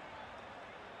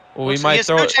 Well, we might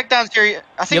throw it. Check downs here.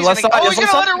 I think he's gonna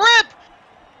let it rip.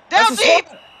 Down deep.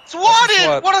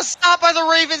 Swatted. What a stop by the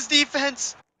Ravens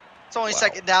defense. It's only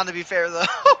second down to be fair though.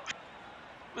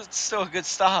 It's still a good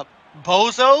stop.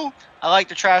 Bozo, I like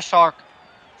the trash talk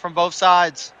from both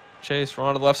sides. Chase, run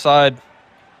on the left side.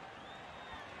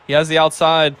 He has the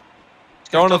outside.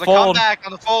 Going to the fold.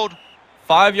 On the fold.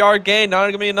 5-yard gain. Not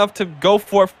going to be enough to go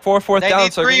for fourth down.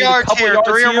 Need 3 yards here.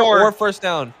 3 or more. Or first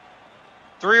down.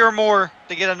 3 or more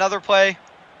to get another play.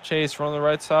 Chase, run on the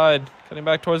right side. Cutting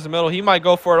back towards the middle. He might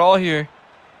go for it all here.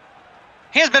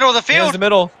 He has middle of the field. He has the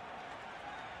middle.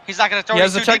 He's not going to throw it. He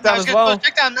has the check down as well.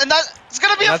 Check down, and it's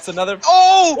going to be that's another.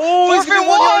 Oh, 4th and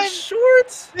 1.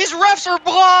 Short. These refs are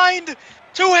blind.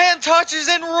 2-hand touches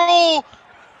and roll.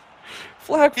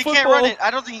 Flag football. He can't run it.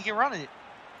 I don't think he can run it.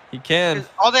 He can.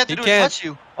 All they have to do is touch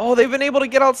you. Oh, they've been able to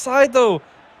get outside though.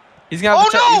 He's gonna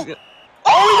have to check.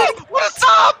 Oh, what a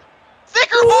stop!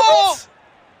 Thicker ball.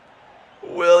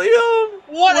 William.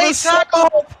 What a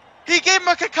tackle! He gave him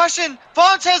a concussion.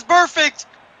 Vontez perfect.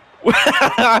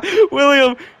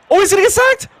 William. Oh, he's gonna get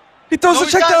sacked. He throws the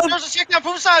check down. Throws a check down.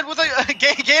 Boom side with a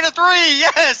gain of 3.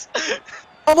 Yes.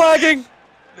 I'm lagging.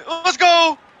 Let's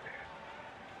go.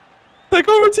 Take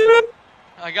over, T-Man.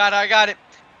 I got it.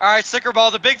 All right, sticker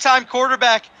ball. The big-time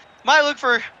quarterback might look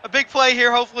for a big play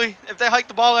here, hopefully, if they hike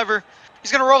the ball ever.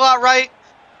 He's going to roll out right.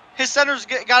 His center's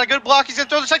got a good block. He's going to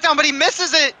throw the check down, but he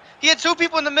misses it. He had 2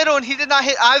 people in the middle, and he did not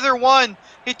hit either one.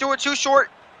 He threw it too short.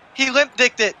 He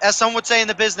limp-dicked it, as some would say in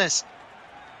the business.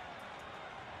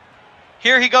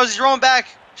 Here he goes. He's rolling back,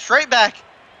 straight back.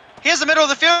 He has the middle of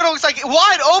the field. It looks like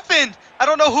wide open. I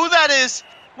don't know who that is.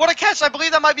 What a catch. I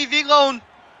believe that might be V-Lone.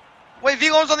 Wait,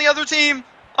 V-Lone's on the other team.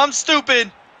 I'm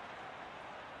stupid.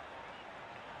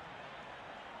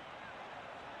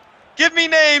 Give me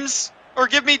names or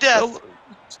give me death.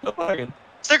 Still lagging.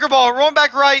 Sticker ball, rolling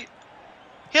back right.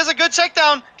 He has a good check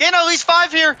down. Gain at least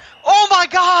 5 here. Oh my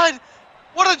God.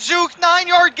 What a juke.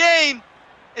 9-yard gain.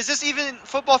 Is this even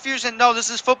Football Fusion? No, this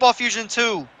is Football Fusion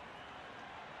 2.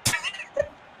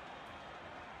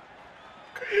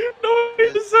 No,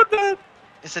 he just said that.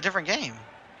 It's a different game.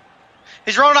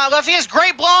 He's rolling out left. He has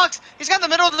great blocks. He's got in the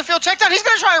middle of the field. Check down. He's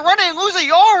going to try and run it and lose a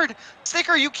yard.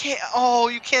 Sticker, you can't. Oh,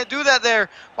 you can't do that there.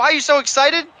 Why are you so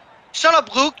excited? Shut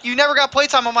up, Luke. You never got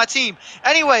playtime on my team.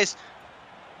 Anyways,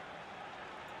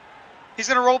 he's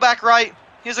going to roll back right.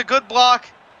 He has a good block.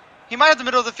 He might have the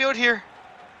middle of the field here.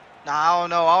 Nah, I don't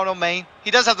know. I don't know, Maine.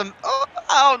 He does have the. Oh,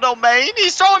 I don't know, Maine.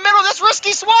 He's throwing middle. That's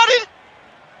risky. Swatted.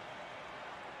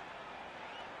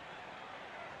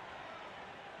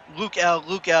 Luke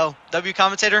L. W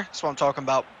commentator. That's what I'm talking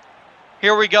about.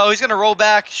 Here we go. He's gonna roll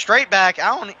back, straight back.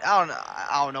 I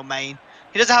don't know, Maine.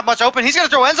 He doesn't have much open. He's gonna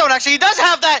throw end zone. Actually, he does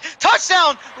have that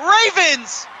touchdown.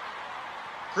 Ravens.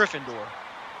 Gryffindor.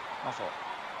 My fault.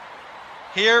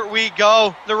 Here we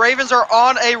go. The Ravens are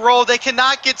on a roll. They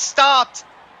cannot get stopped.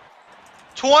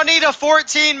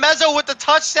 20-14. Mezzo with the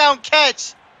touchdown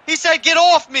catch. He said, "Get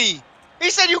off me." He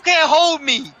said, "You can't hold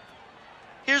me."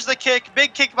 Here's the kick.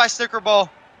 Big kick by Sticker Ball.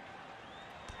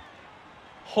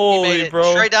 Holy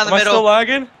bro. Straight down the Am middle. I still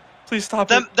lagging? Please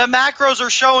stop it. The macros are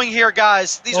showing here,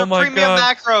 guys. These are premium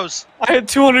macros. I had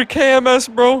 200k MS,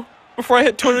 bro. Before I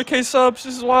hit 200k subs.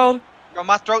 This is wild. Bro,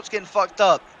 my throat's getting fucked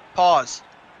up. Pause.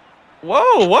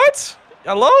 Whoa, what?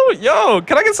 Hello? Yo,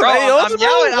 can I get some Bro, AOs, I'm bro?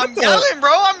 yelling. I'm yelling,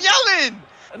 bro. I'm yelling.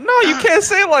 No, you can't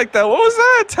say it like that. What was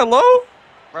that? Hello?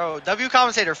 Bro, W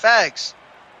commentator, facts.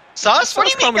 Sus? What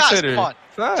do you mean, guys? Come on.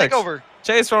 Facts. Take over.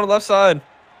 Chase on the left side.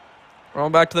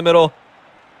 Rolling back to the middle.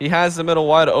 He has the middle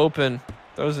wide open.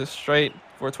 Throws it straight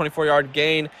for a 24-yard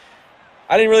gain.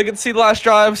 I didn't really get to see the last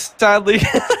drive, sadly.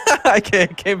 I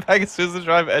came back as soon as the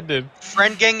drive ended.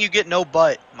 Friend gang, you get no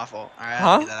butt. My fault. All right, Huh?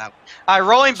 I'll get that out. All right,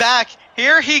 rolling back.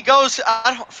 Here he goes.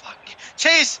 I don't fuck.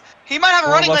 Chase. He might have a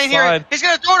running lane here. He's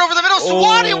gonna throw it over the middle.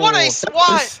 Swatty, what a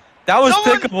swat! That was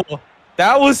pickable.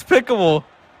 That was pickable.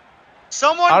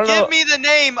 Someone give me the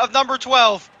name of number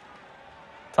 12.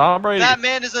 Tom Brady. That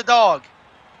man is a dog.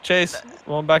 Chase,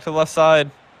 going back to the left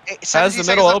side. Has the 17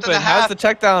 middle seconds left in open. the Has half. the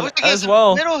check down Looks like he as has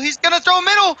well. Middle. He's gonna throw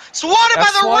middle. Swatted by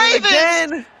the Ravens.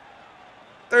 Again.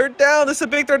 Third down. This is a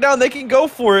big third down. They can go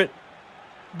for it.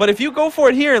 But if you go for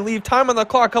it here and leave time on the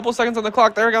clock, a couple seconds on the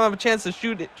clock, they're gonna have a chance to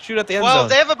shoot at the end zone. Well,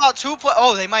 they have about 2 play.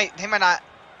 Oh, they might not.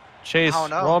 Chase, I don't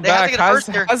know. rolling They have back, to get a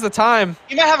first here. has the time.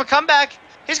 He might have a comeback.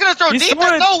 He's gonna throw deep.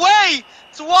 Swatted. No way.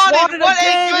 Swatted. What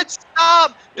again. a good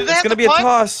stop. Do they It's have gonna to be punt? a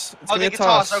toss. It's Oh, gonna they be a can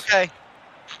toss. Okay.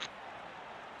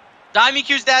 Dimey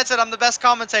Q's dad said, "I'm the best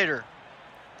commentator."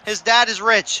 His dad is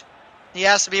rich. He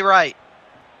has to be right.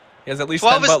 He has at least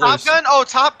 12 10 is butlers. Top Gun? Oh,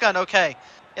 Top Gun. Okay.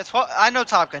 Yeah, 12, I know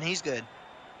Top Gun. He's good.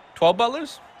 12 butlers?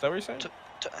 Is that what you're saying?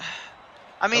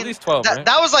 I mean, at least 12, right?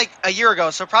 that was like a year ago,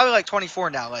 so probably like 24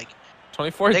 now. Like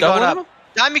 24? they going Double up.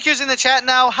 Dimey Q's in the chat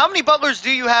now. How many butlers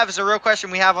do you have is a real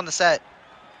question we have on the set.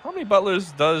 How many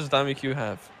butlers does Dimey Q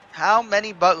have? How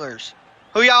many butlers?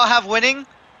 Who y'all have winning?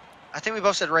 I think we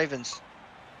both said Ravens.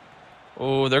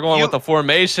 Oh, they're going with the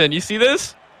formation. You see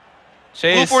this?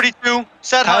 Chase Blue 42,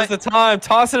 set high. has the time,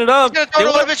 tossing it up. He's going to throw it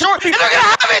a little bit short, and they're going to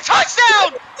have it.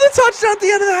 Touchdown! The touchdown at the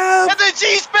end of the half. And then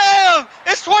G-Spam!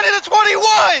 It's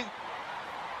 20-21!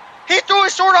 He threw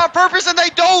it short on purpose, and they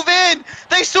dove in.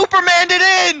 They Supermaned it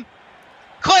in.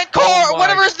 Clint Clark,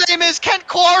 whatever his name is, Kent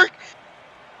Clark.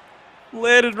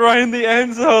 Landed right in the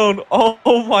end zone.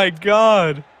 Oh my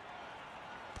God.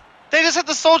 They just hit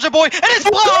the Soldier Boy, and it's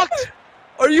blocked!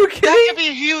 Are you kidding? That could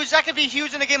be huge. That could be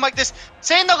huge in a game like this.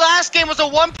 Saying the last game was a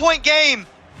 1-point game.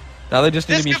 Now they just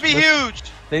need This to could be huge.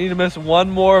 They need to miss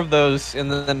one more of those,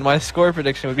 and then my score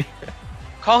prediction would be.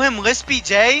 Call him Lispy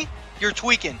J. You're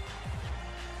tweaking.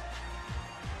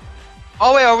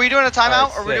 Oh wait, are we doing a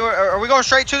timeout? Right, Are we going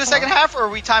straight to the second half, or are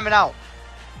we timing out?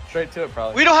 Straight to it,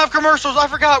 probably. We don't have commercials. I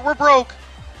forgot. We're broke.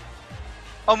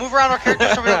 Oh, move around our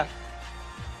characters so we don't.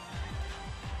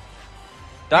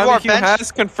 Dimey Q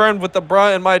has confirmed with the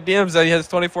bra in my DMs that he has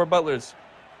 24 butlers.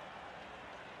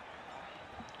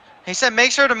 He said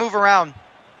make sure to move around.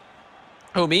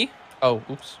 Who, me? Oh,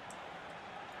 oops.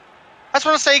 I just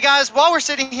want to say, guys, while we're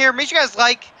sitting here, make sure you guys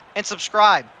like and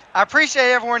subscribe. I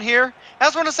appreciate everyone here. I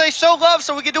just want to say show love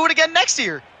so we can do it again next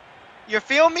year. You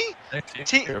feel me?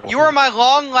 You are my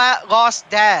long-lost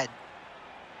dad.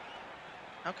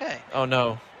 Okay. Oh,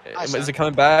 no. Nice, Is it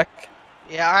coming back?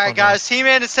 Yeah, all right, guys.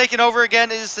 T-Man is taking over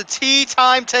again. It is the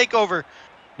T-Time takeover.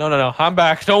 No. I'm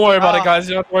back. Don't worry about it, guys.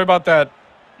 You don't have to worry about that.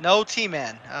 No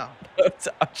T-Man. Oh.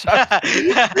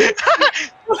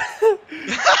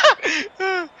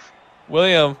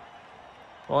 William,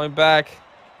 going back.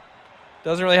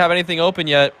 Doesn't really have anything open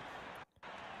yet.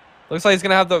 Looks like he's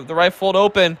going to have the right fold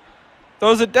open.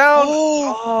 Throws it down.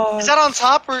 Ooh. Oh, Is that on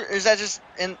top or is that just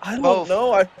in I don't both?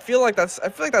 know. I feel like that's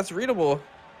readable.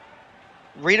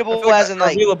 Readable Like as in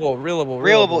like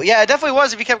reelable. Yeah, it definitely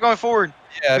was if you kept going forward.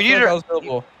 Yeah, I We feel need like to. that was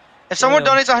reelable. If someone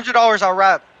donates $100, I'll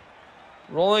rap.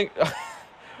 Rolling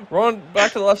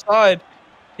back to the left side.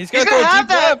 He's He's gonna gonna throw a have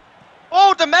deep that. left.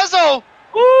 Oh, the Mezzo.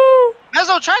 Woo!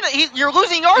 Mezzo trying to. You're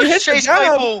losing He yards, hit the Chase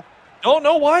jab. Claypool. Don't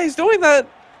know why he's doing that.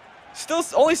 Still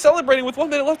only celebrating with 1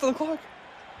 minute left on the clock.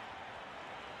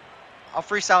 I'll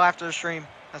freestyle after the stream.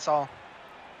 That's all.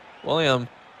 William,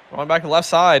 rolling back to the left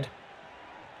side.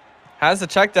 Has the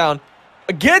check down.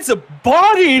 Gets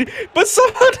bodied, but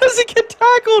somehow doesn't get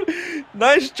tackled.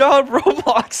 Nice job,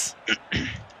 Roblox.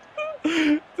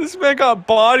 This man got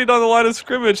bodied on the line of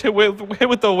scrimmage. Hit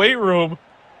with the weight room.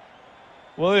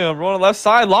 William rolling left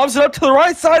side, lobs it up to the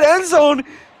right side end zone.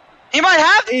 He might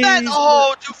have that.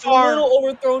 Oh, too far. A little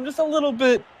overthrown, just a little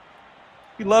bit.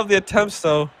 We love the attempts,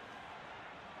 though.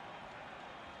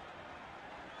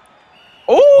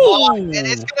 Oh! And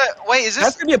it's gonna wait. Is this?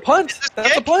 That's gonna be a punt.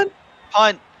 That's a punt.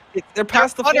 Punt. They're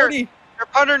past the 40. Your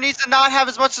punter needs to not have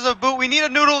as much as a boot. We need a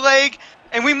noodle leg,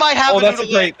 and we might have a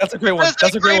noodle leg. That's a great one.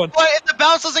 That's a great one. If the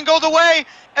bounce doesn't go the way,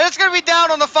 and it's gonna be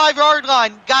down on the 5-yard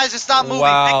line, guys. It's not moving.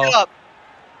 Wow. Pick it up.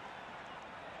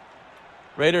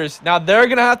 Raiders. Now they're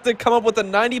gonna have to come up with a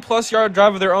 90+ yard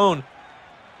drive of their own.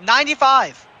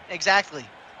 95 exactly.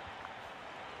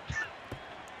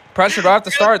 Pressure right at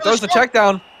the start. Throws the check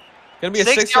down. Gonna be a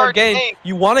 6-yard gain.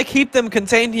 You want to keep them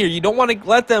contained here. You don't want to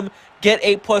let them get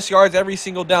 8+ yards every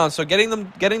single down. So getting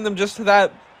them just to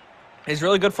that is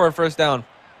really good for a first down.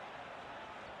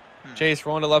 Chase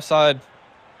rolling to the left side.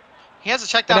 He has a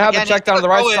check down. Gonna have again. the check down to the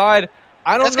right side.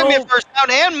 I don't know. That's gonna be a first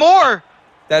down and more.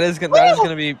 That is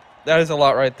a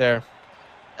lot right there.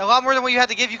 A lot more than what you had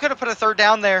to give. You could have put a third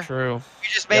down there. True. You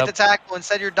just made the tackle.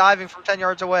 Instead, you're diving from 10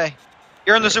 yards away.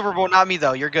 You're in the Super Bowl, not me,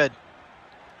 though. You're good.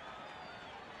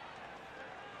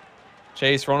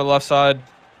 Chase rolling to the left side.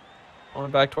 Going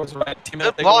back towards the right.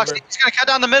 Good blocks. He's going to cut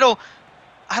down the middle.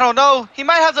 I don't know. He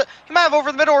might have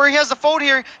over the middle, or he has the fold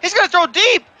here. He's going to throw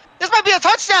deep. This might be a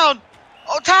touchdown.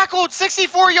 Oh, tackled.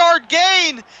 64-yard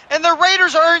gain. And the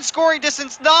Raiders are in scoring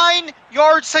distance. 9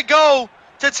 yards to go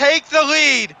to take the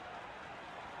lead.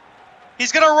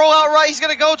 He's going to roll out right. He's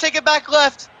going to go take it back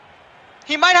left.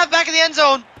 He might have back in the end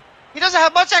zone. He doesn't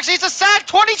have much, actually. It's a sack.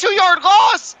 22-yard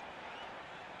loss.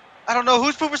 I don't know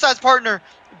who's Pooperside's partner.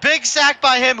 Big sack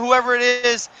by him, whoever it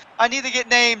is. I need to get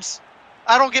names.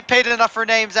 I don't get paid enough for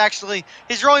names, actually.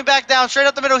 He's rolling back down, straight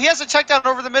up the middle. He has a check down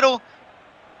over the middle.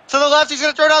 To the left, he's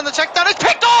going to throw down the check down. It's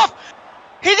picked off!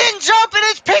 He didn't jump, and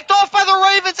it's picked off by the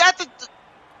Ravens at the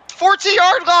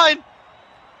 14-yard line.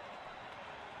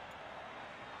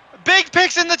 Big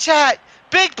picks in the chat.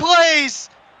 Big plays.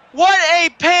 What a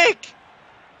pick.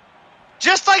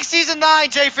 Just like Season 9,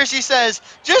 Jay Fishy says.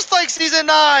 Just like Season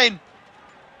 9.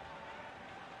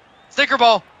 Sticker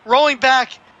ball. Rolling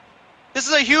back. This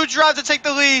is a huge drive to take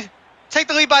the lead. Take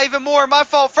the lead by even more. My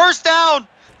fault. First down.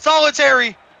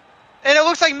 Solitary. And it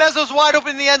looks like Mezzo's wide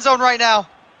open in the end zone right now.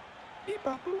 Beep,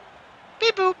 bop, boop.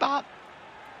 Beep, boop, bop.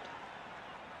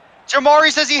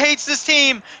 Jamari says he hates this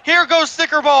team. Here goes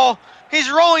Sticker ball. He's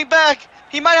rolling back.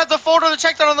 He might have the folder to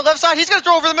check down on the left side. He's going to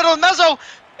throw over the middle of Mezzo.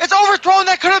 It's overthrown.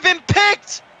 That could have been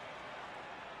picked.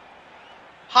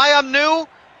 Hi, I'm new.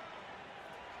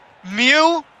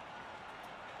 Mew.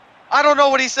 I don't know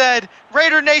what he said.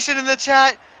 Raider Nation in the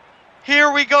chat.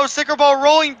 Here we go. Sticker ball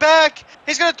rolling back.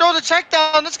 He's going to throw the check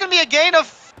down. That's going to be a gain of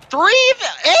 3,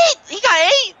 8. He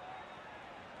got 8.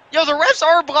 Yo, the refs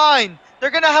are blind.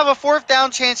 They're going to have a 4th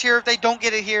down chance here if they don't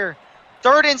get it here.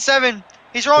 3rd and 7.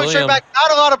 He's rolling straight back.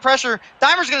 Not a lot of pressure.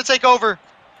 Dimer's going to take over.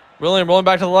 William rolling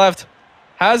back to the left.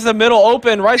 Has the middle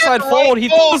open. Right side fold. He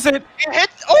throws it. He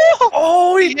hits.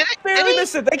 Oh, he barely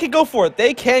missed it. They can go for it.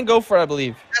 They can go for it, I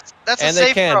believe. That's a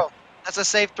safe throw. That's a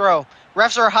safe throw.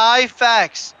 Refs are high.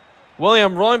 Facts.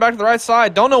 William rolling back to the right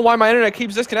side. Don't know why my internet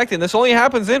keeps disconnecting. This only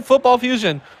happens in Football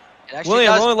Fusion.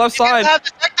 William rolling left side. Have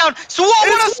the check down.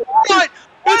 What a swat!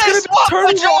 What a swat!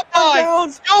 Turn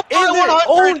downs in their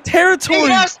own territory. He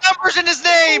has numbers in his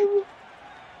name.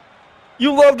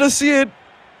 You love to see it.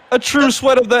 A true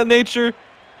sweat of that nature.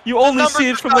 You only see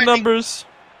it from the numbers.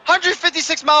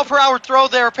 156 mile per hour throw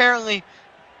there, apparently.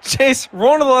 Chase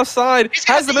rolling to the left side.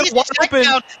 Has the middle wide open.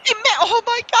 Oh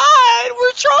my God!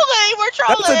 We're trolling. We're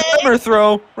trolling. That's a Dimer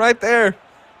throw right there.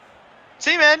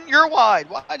 T-Man, you're wide.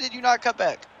 Why did you not cut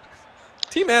back?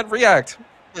 T-Man, react.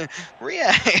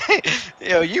 React.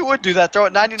 Yo, you would do that. Throw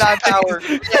it 99 power.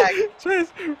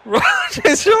 Chase,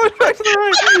 rolling back to the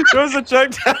right. Throws a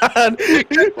check down.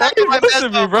 Why are you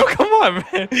messing me, bro? Come on,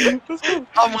 man.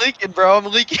 I'm leaking, bro. I'm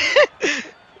leaking.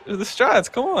 The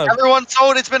strats, come on. Everyone's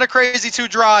told it's been a crazy 2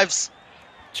 drives.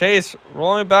 Chase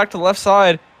rolling back to the left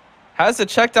side. Has the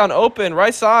check down open,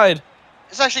 right side.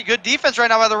 It's actually good defense right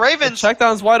now by the Ravens. The check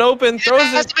down's wide open, throws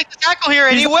has it. to make the tackle here,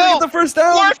 and he He's will. Get the first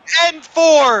down. 4th and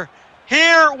 4.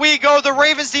 Here we go. The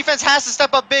Ravens defense has to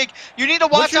step up big. You need to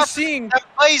watch out for them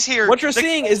plays here. What you're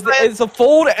seeing is the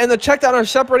fold and the check down are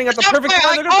separating at the perfect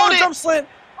time. They're going to jump slant.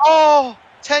 Oh,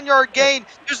 10-yard gain.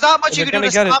 There's not much you can do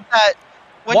to stop that.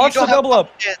 Watch the double up.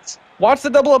 Watch the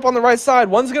double up on the right side.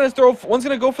 One's going to throw. One's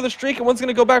going to go for the streak, and one's going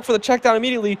to go back for the check down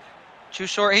immediately. Too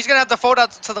short. He's going to have to fold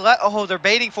out to the left. Oh, they're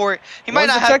baiting for it. He might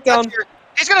not have check down. Here.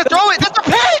 He's going to throw it. That's a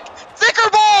pick. Thicker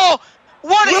ball.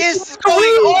 What is going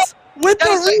on? With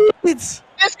the reads.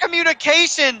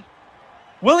 Miscommunication.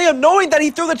 William, knowing that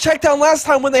he threw the check down last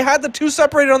time when they had the 2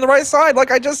 separated on the right side, like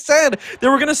I just said, they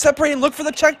were going to separate and look for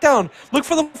the check down, look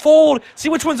for the fold, see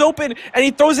which one's open, and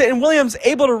he throws it, and William's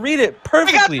able to read it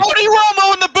perfectly. We got Tony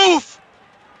Romo in the booth.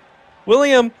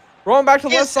 William rolling back to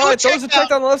the left side, throws the check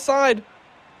down the left side.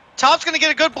 Tom's going to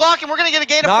get a good block, and we're going to get a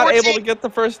gain of 14. Not able to get the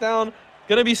first down.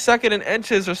 Going to be 2nd in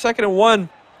inches or 2nd and 1.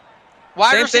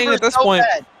 Wide Same thing at this point.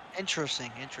 Bad.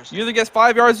 Interesting. You either get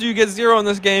 5 yards or you get 0 in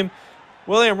this game.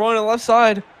 William rolling to the left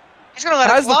side. He's going to let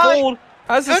it fly. fly. The fold.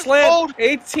 Has the slant.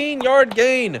 18-yard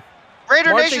gain.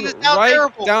 Raider Nation is now right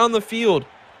terrible. Down the field.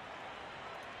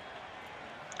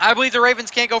 I believe the Ravens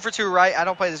can't go for 2, right? I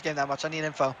don't play this game that much. I need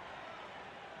info.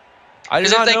 I do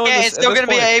not know. It's still going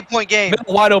to be an 8-point game.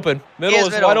 Middle wide open. Middle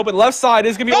is wide open. Left side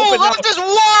is going to be open. Left is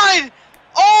wide.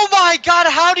 Oh my God!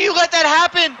 How do you let that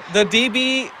happen? The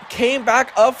DB came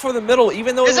back up for the middle,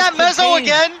 even though is that Mezzo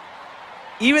again?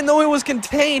 Even though it was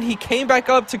contained, he came back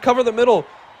up to cover the middle.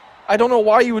 I don't know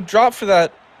why you would drop for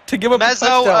that to give up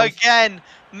Mezzo again.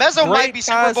 Mezzo might be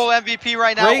Super Bowl MVP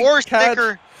right now, or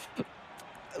sticker.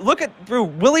 Look at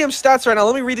Williams' stats right now.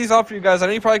 Let me read these off for you guys. I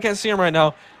know you probably can't see them right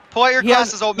now. Pull out your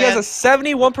glasses, old man. He has a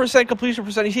 71% completion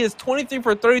percentage. He is 23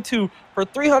 for 32 for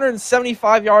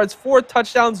 375 yards, 4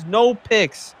 touchdowns, no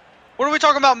picks. What are we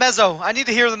talking about, Mezzo? I need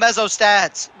to hear the Mezzo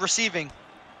stats. Receiving.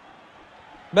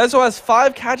 Mezzo has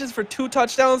 5 catches for 2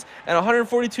 touchdowns and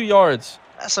 142 yards.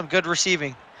 That's some good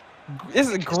receiving. This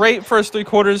is a great first 3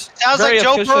 quarters. Sounds like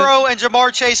Joe Burrow and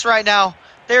Jamar Chase right now.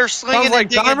 They're slinging Sounds like and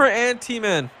digging. Dahmer and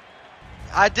T-Man.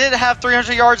 I did have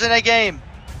 300 yards in a game.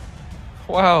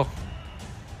 Wow.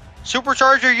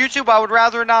 Supercharge your YouTube, I would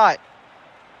rather not.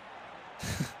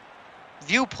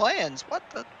 View plans. What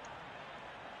the?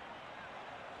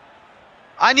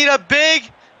 I need a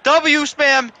big W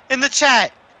spam in the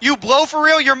chat. You blow for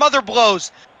real? Your mother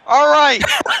blows. All right.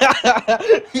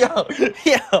 Yo.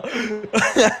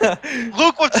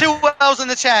 Luke with 2 L's in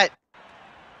the chat.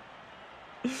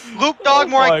 Luke Dog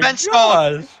more like bench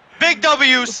dog. Big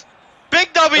W's.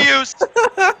 Big W's.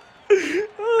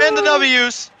 And the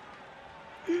W's.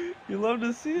 You love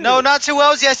to see it. No, not 2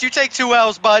 L's. Yes, you take 2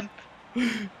 L's, bud.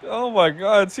 Oh my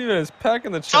God, Steven is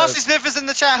packing the chat. Saucy Sniff is in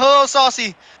the chat. Hello,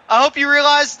 Saucy. I hope you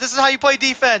realize this is how you play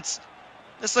defense.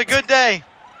 This is a good day.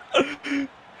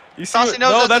 You Saucy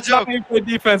knows that's not how you play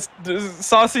defense.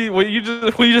 Saucy, what you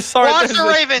just saw. Watch the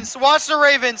Ravens. Watch the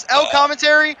Ravens. L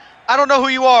commentary. I don't know who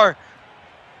you are.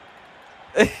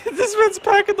 This man's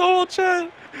packing the whole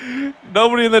chat.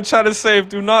 Nobody in the chat is safe.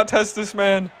 Do not test this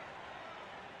man.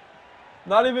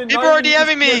 Not even. People are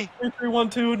DMing me.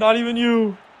 3312. Not even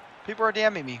you. People are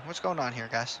DMing me. What's going on here,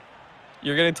 guys?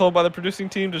 You're getting told by the producing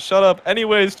team to shut up.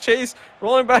 Anyways, Chase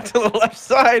rolling back to the left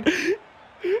side.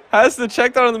 Has the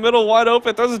check down in the middle wide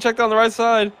open. Throws the check down the right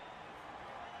side.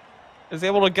 Is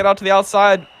able to get out to the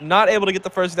outside. Not able to get the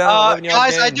first down.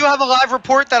 Guys, I do have a live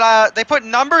report that they put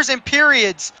numbers and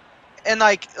periods in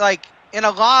like in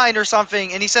a line or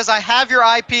something, and he says, "I have your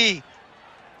IP."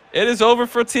 It is over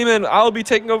for T-Man. I'll be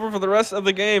taking over for the rest of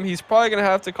the game. He's probably going to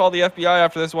have to call the FBI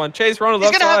after this one. Chase, run to the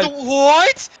left side. He's going to have to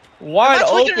what? Wide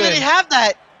open. Did he have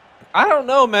that? I don't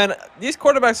know, man. These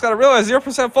quarterbacks got to realize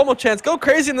 0% fumble chance. Go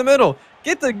crazy in the middle.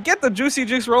 Get the juicy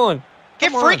juice rolling.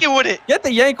 Get freaking with it. Get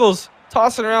the Yankles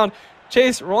tossing around.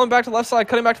 Chase rolling back to the left side,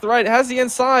 cutting back to the right. Has the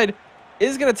inside.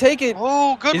 Is going to take it.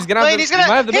 Oh, good. He's going to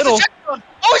have the middle. Oh,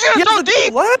 he's going to throw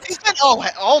deep.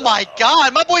 What? Oh my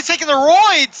God. My boy's taking the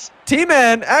roids.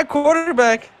 T-Man at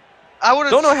quarterback.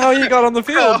 Don't know how he got on the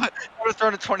field. I would have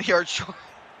thrown a 20-yard short.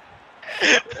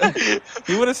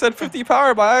 He would have said 50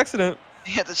 power by accident.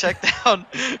 He had to check down.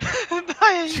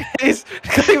 He's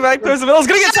cutting back towards the middle. He's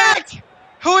going to get sacked.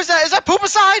 Who is that? Is that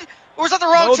Poopaside? Or is that the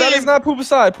wrong team? No, that is not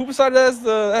Poopaside. Poopaside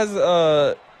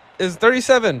is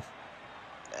 37.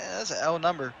 Yeah, that's an L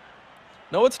number.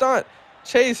 No, it's not.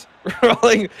 Chase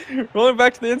rolling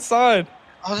back to the inside.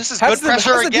 Oh, this is good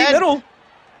pressure again. Middle.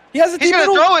 He has a deep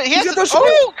middle. He's going to throw it. He has to throw.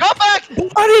 Oh, come back.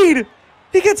 Bloodied.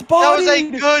 He gets That bodied. was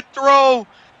a good throw.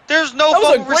 There's no That was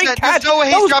a fumble great percent. catch. There's no way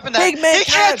That he's was dropping that. big man He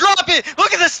can't catch. drop it.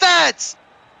 Look at the stats.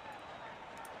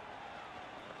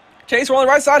 Chase, we're on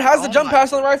the right side. Has the Oh jump my-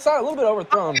 pass on the right side. A little bit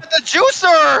overthrown. Look at the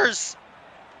juicers.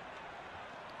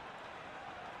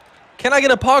 Can I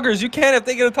get a poggers? You can if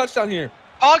they get a touchdown here.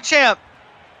 PogChamp.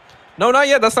 No, not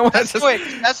yet. That's not what I That's just. switch.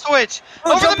 That's switch.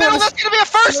 Oh, Over the jump middle. pass. That's going to be a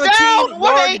first 17 down. yard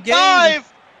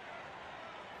 185.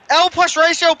 L plus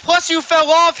ratio plus you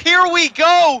fell off. Here we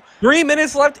go. 3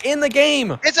 minutes left in the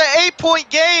game. It's an 8-point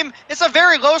game. It's a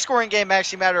very low-scoring game,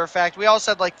 actually, matter of fact. We all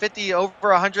said like 50 over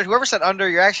 100. Whoever said under,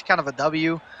 you're actually kind of a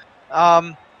W.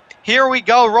 Here we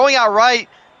go. Rolling out right.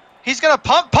 He's going to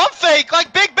pump fake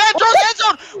like Big Ben throws end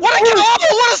zone. What a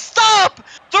what a stop.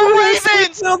 The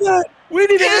Ravens. We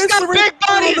need He to just got answer big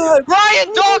body.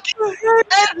 Ryan Dawkins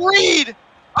and Reed.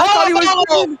 I thought he Oh,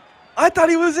 was in. I thought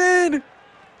he was in.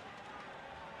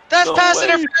 that's No pass way.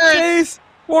 interference. Chase,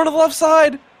 we're on the left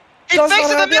side. He Does thinks not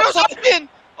that the have the middle's upside. open.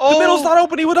 Oh, The middle's not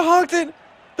open. He would have honked it.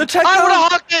 The check I would down.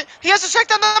 have hooked it. He has to check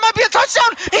down. That might be a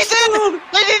touchdown. He's in.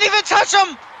 They didn't even touch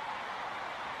him.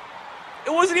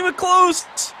 It wasn't even close.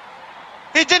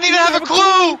 He didn't even have a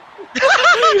clue.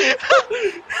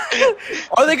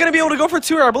 Are they going to be able to go for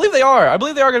two? I believe they are. I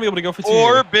believe they are going to be able to go for two.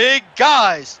 Four here. big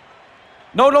guys.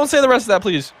 No, don't say the rest of that,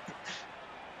 please.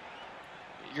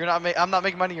 You're not. I'm not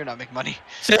making money. You're not making money.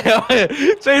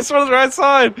 Chase on the right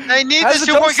side. They need Has this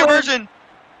the 2-point jump conversion.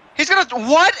 He's gonna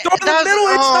what? Throw it in the middle.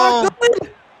 It's not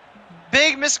good.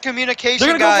 Big miscommunication, They're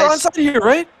going to guys. go for onside here,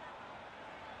 right?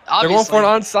 They're going for an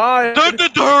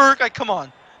onside. Like, come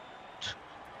on.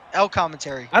 L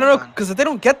commentary. I don't know, Come on. because if they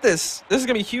don't get this, this is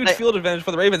going to be a huge Hey. field advantage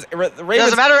for the Ravens. The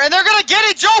Ravens. Doesn't matter, and they're gonna get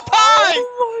it. Joe Pye.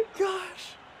 Oh my gosh.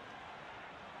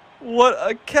 What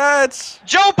a catch.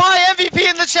 Joe Pye MVP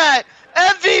in the chat.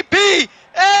 MVP.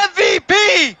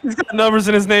 MVP. He's got numbers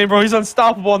in his name, bro. He's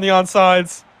unstoppable on the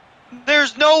onsides.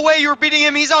 There's no way you're beating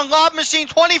him. He's on Lob Machine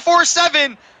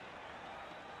 24/7.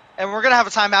 And we're going to have a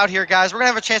timeout here, guys. We're going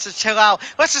to have a chance to chill out.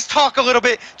 Let's just talk a little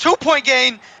bit. 2-point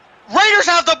gain. Raiders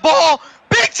have the ball.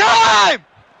 Big time.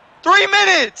 3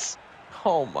 minutes.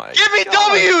 Oh my Give me God.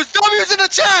 W's. W's in the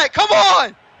chat. Come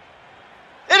on.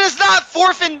 It is not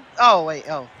fourth and... Oh, wait.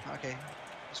 Oh, okay.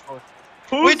 It's fourth.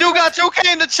 We do got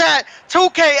 2K in the chat.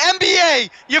 2K, NBA.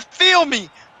 You feel me?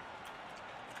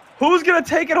 Who's going to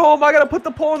take it home? I got to put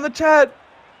the poll in the chat.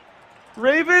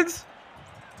 Ravens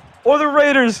or the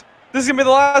Raiders? This is going to be the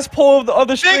last poll of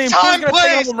the stream. Who's time going to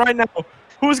take plays. it home right now?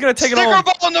 Who's going to take it Sticker home?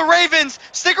 ball on the Ravens.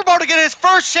 Sticker ball to get his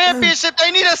first championship. They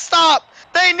need a stop.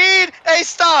 They need a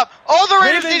stop. All the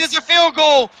Raiders need is a field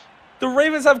goal. The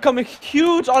Ravens have come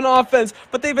huge on offense,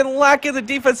 but they've been lacking the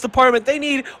defense department. They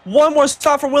need one more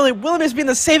stop from William. William has been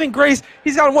the saving grace.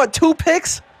 He's gotten, what, 2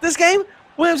 picks this game?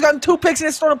 William's gotten 2 picks, and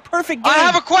it's thrown a perfect game. I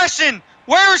have a question.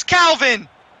 Where's Calvin?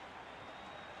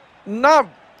 Not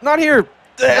here.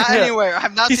 Not anywhere.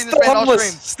 I've not He's seen this still man all homeless.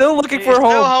 stream. Still looking He for is a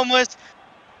home. Still homeless.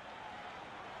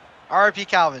 R.I.P.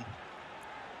 Calvin.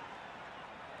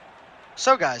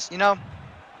 So, guys, you know,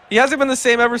 He hasn't been the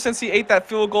same ever since he ate that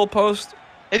field goal post.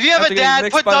 if you have After a getting dad,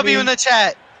 mixed put by W me. in the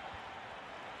chat.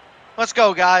 Let's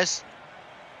go, guys.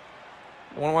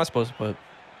 What am I supposed to put?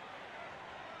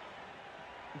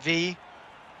 V.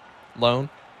 Loan.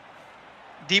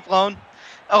 Deep loan.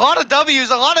 A lot of W's.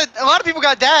 A lot of people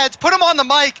got dads. Put them on the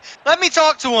mic. Let me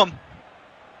talk to them.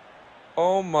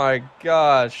 Oh my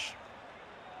gosh.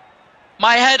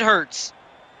 My head hurts.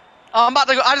 I'm about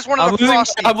to go. I just wanted I'm a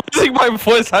frosty. losing my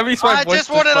voice. I haven't used my I voice just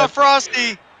this wanted a much.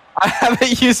 frosty. I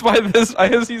haven't used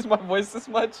my voice this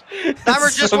much. Timer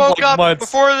It's just been woke like up months.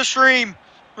 before the stream.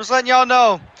 Just letting y'all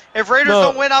know. If Raiders No.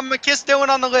 don't win, I'm gonna kiss Dylan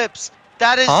on the lips.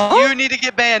 That is, Huh? you need to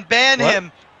get banned. Ban What?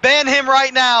 him. Ban him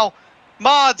right now.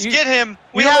 Mods, You- get him.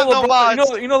 We You know have no LeBron,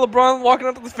 mods. you know LeBron walking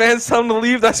up to the fans telling them to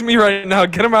leave? That's me right now.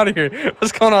 Get him out of here.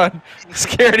 What's going on?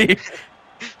 Scaredy.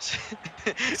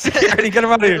 Scaredy, get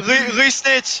him out of here. Lee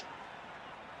Stitch.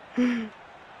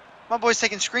 My boy's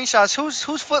taking screenshots.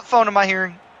 Whose flip phone am I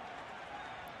hearing?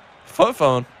 Flip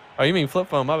phone. Oh, you mean flip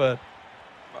phone. My bad.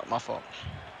 My fault.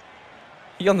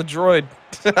 He on the droid.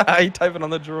 He typing on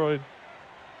the droid.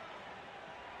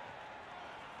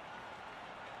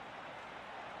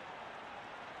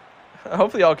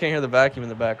 Hopefully y'all can't hear the vacuum in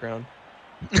the background.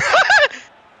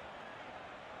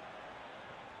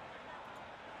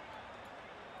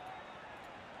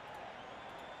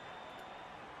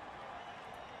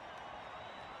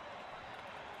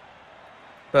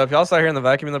 But if y'all start hearing the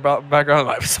vacuum in the background, it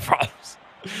might be some problems.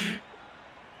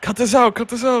 Cut this out. Cut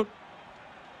this out.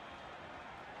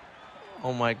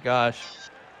 Oh my gosh.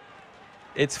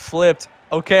 It's flipped.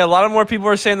 Okay, a lot of more people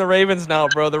are saying the Ravens now,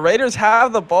 bro. The Raiders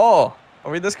have the ball.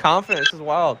 Are we this confident? This is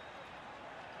wild.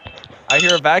 I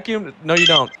hear a vacuum. No, you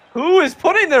don't. Who is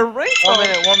putting their ring? 1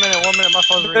 minute, 1 minute, 1 minute. My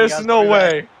phone's ringing, There's guys. no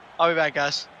way. I'll be back,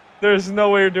 guys. There's no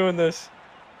way you're doing this.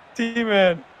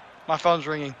 T-Man. My phone's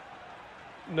ringing.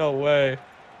 No way.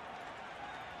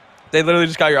 They literally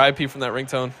just got your IP from that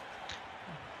ringtone.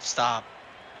 Stop.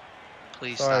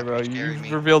 Please Sorry, stop. bro. You're scaring You've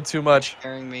me. revealed too much.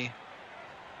 Scaring me.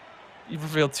 You've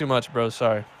revealed too much, bro.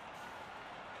 Sorry.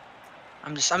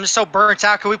 I'm just so burnt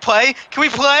out. Can we play? Can we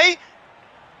play?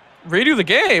 Redo the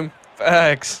game.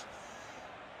 Facts.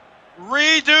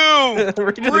 Redo.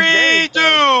 Redo the game.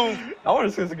 Redo. I want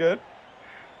to see this again.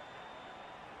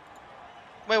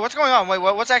 Wait, what's going on? Wait,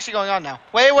 what's actually going on now?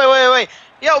 Wait.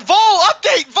 Yo, Vol,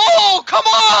 update! Vol, come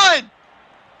on!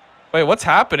 Wait, what's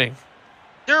happening?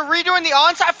 They're redoing the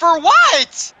onside for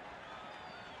what?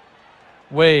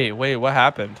 Wait, what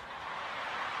happened?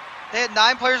 They had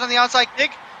 9 players on the onside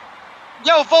kick.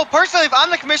 Yo, Vol, personally, if I'm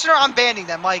the commissioner, I'm banning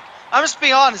them. Like, I'm just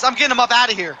being honest. I'm getting them up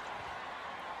out of here.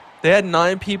 They had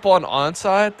 9 people on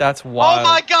onside? That's wild. Oh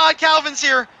my God, Calvin's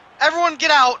here. Everyone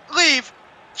get out. Leave.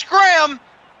 Scram.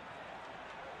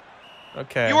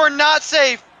 Okay. You are not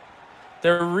safe.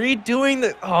 They're redoing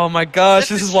the. Oh my gosh,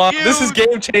 this is wild. This is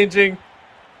game changing.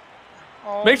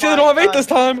 Oh Make sure they my don't have 8 God. this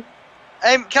time.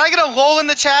 Hey, can I get a lull in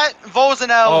the chat? Vol's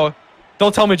an L. Oh,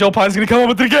 don't tell me Joe Pine's gonna come up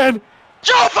with it again.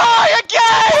 Joe Pye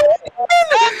again!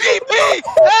 MVP!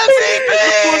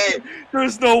 MVP!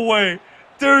 There's no way.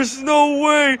 There's no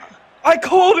way. I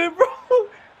called it, bro.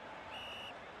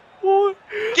 What?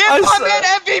 Give my man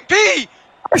MVP!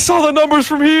 I saw the numbers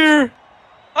from here.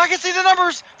 I can see the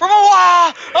numbers from a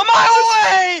mile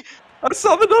away! I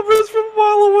saw the numbers from a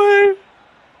mile away.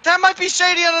 That might be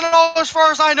shady, I don't know as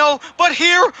far as I know, but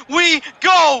here we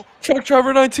go! Truck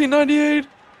driver 1998.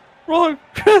 Rolling.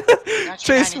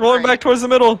 Chase rolling back towards the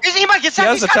middle. He might get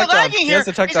sacked. He's kind of lagging here.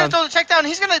 He's gonna throw the check down.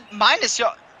 He's gonna minus yo.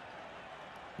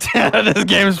 This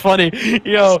game is funny.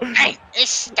 Yo. It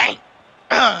stank.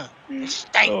 It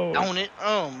stank, don't it?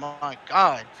 Oh my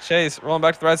God. Chase rolling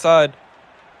back to the right side.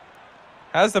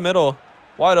 Has the middle.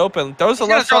 Wide open. Throws the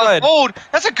left side. Hold.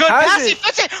 That's a good pass. He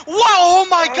fits it. Whoa, oh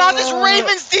my God. This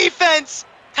Ravens defense.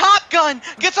 Top Gun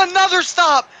gets another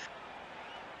stop.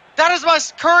 That is my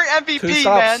current MVP,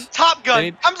 man. Top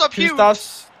Gun comes up huge.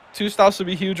 Two stops would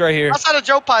be huge right here. Outside of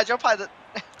Joe Pye. Joe Pye,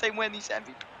 if they win, he's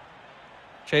MVP.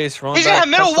 Chase rolling He's back.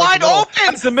 gonna have middle wide open.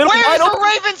 That's the middle Where's wide the open.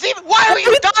 Ravens even? Why are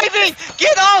you diving?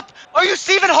 Get up. Are you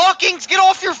Stephen Hawking? Get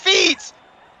off your feet.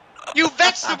 You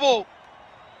vegetable.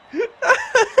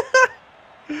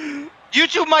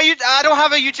 YouTube, I don't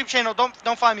have a YouTube channel.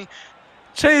 Don't find me.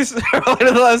 Chase right to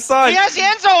the left side. He has the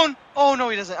end zone. Oh no,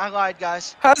 he doesn't. I lied,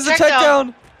 guys. Has the check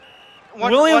down.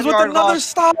 Williams with another loss.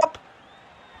 stop.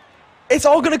 It's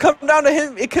all gonna come down to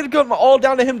him. It could come all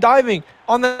down to him diving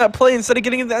on that play instead of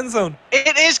getting in the end zone.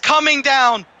 It is coming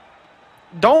down.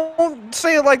 Don't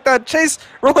say it like that. Chase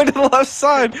rolling to the left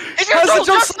side. He's gonna throw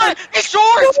touchdown. He's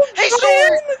short. He's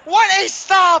short. What a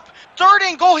stop. 3rd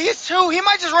and goal. He has 2. He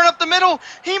might just run up the middle.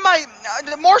 He might.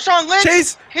 Marshawn Lynch.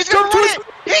 Chase. He's gonna run it.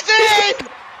 He's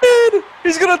in.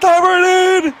 He's gonna dive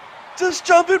right in. Just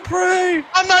jump and pray.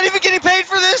 I'm not even getting paid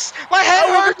for this. My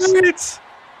head hurts.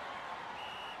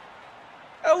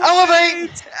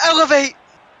 Elevate. Elevate.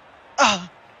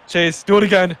 Chase, do it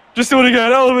again. Just do it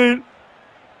again. Elevate.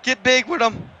 Get big with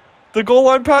them. The goal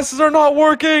line passes are not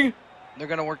working. They're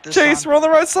gonna work this Chase, time. we're on the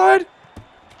right side.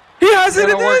 He has it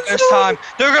in the work this time.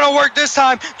 They're gonna work this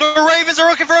time. The Ravens are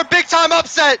looking for a big time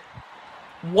upset.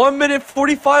 1 minute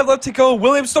 45 left to go.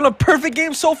 Williams done a perfect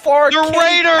game so far. The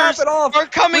Raiders are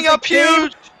coming up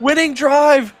huge. Winning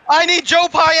drive. I need Joe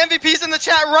Pye MVPs in the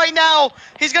chat right now.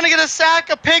 He's gonna get a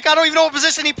sack, a pick. I don't even know what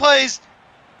position he plays.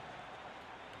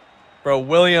 Bro,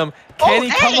 William, can he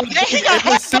come up he got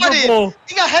with the Super Bowl?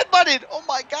 He got headbutted. Oh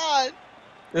my God.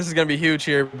 This is gonna be huge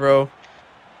here, bro.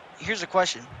 Here's a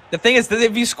question. The thing is, that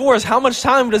if he scores, how much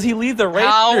time does he leave the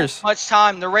Raiders? How much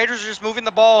time? The Raiders are just moving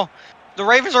the ball. The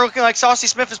Ravens are looking like Saucy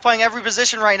Smith is playing every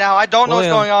position right now. I don't know what's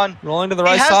going on. Rolling to the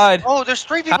right side. Oh, there's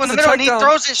 3 people in the middle, and he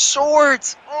throws it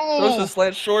short. Oh. Throws the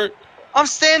slant short. I'm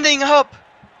standing up.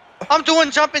 I'm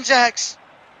doing jumping jacks.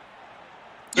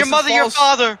 Your mother, your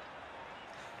father.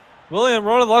 William,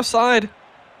 roll to the left side.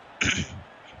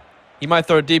 He might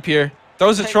throw it deep here.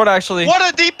 Throws it short, actually.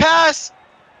 What a deep pass.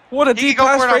 What a deep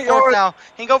pass right yard. Now.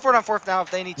 He can go for it on 4th now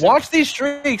if they need to. Watch these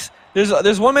streaks.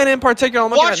 There's one man in particular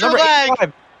I'm looking at. Number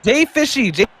 85. Jay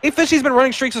Fishy. Jay Fishy's been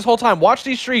running streaks this whole time. Watch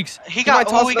these streaks. He got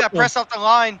pressed off the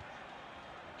line.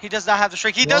 He does not have the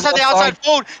streak. He does have the outside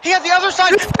fold. He had the other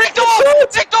side. Picked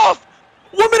off. Picked off.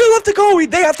 1 minute left to go.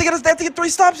 They have to get 3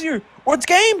 stops here, or it's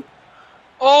game.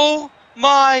 Oh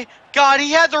my God!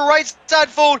 He had the right side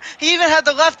fold. He even had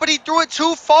the left, but he threw it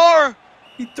too far.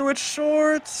 He threw it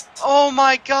short. Oh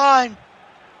my God.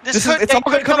 It's all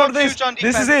going to come down to this.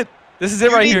 This is it. This is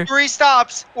it right here. 3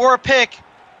 stops or a pick.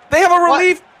 They have a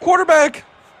relief quarterback.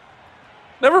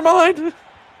 Never mind.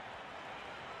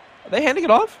 Are they handing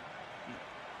it off?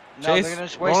 No, Chase, they're going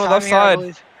to on waste the time left here, I side.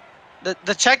 believe.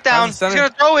 The check down. He's Center. going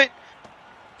to throw it.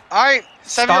 All right.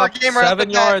 7-yard game right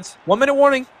 7 yards. 1 minute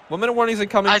warning. 1 minute warning is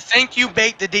incoming. I think you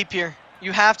bait the deep here.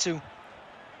 You have to.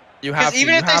 You have to.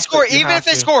 Even if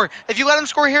they score, if you let them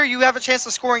score here, you have a chance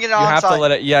to score and get it onside. You have to let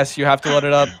it. Yes, you have to let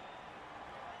it up.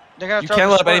 They're gonna You throw can't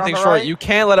the let up anything short. right. You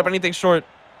can't let up anything short.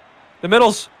 The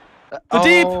middles. The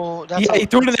deep. Yeah, he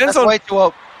threw it in the end zone. Way too low.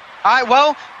 All right,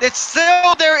 well, it's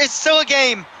still there. It's still a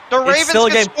game. The Ravens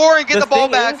can score and get the ball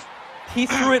back. He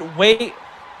threw it way.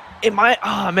 It might.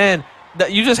 Oh man,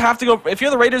 you just have to go. If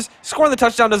you're the Raiders, scoring the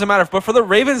touchdown doesn't matter. But for the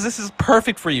Ravens, this is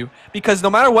perfect for you because no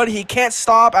matter what, he can't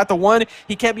stop at the 1.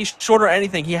 He can't be short or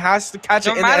anything. He has to catch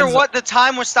it. No matter what, the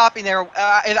time was stopping there.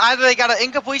 Either they got an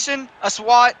incompletion, a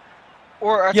swat,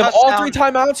 or a touchdown. You have all 3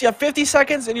 timeouts. You have 50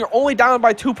 seconds, and you're only down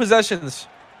by 2 possessions.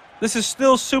 This is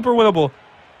still super winnable.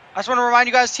 I just want to remind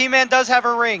you guys, T-Man does have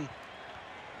a ring.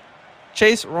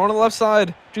 Chase, we're on the left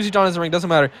side. Juicy John has a ring. Doesn't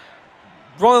matter.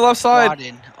 We're on the left side.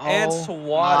 And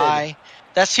swatted.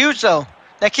 That's huge, though.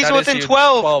 That keeps it within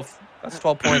 12. That's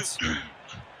 12 points.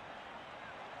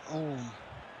 Oh.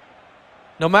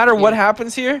 No matter what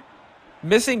happens here,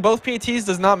 missing both PATs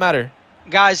does not matter.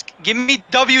 Guys, give me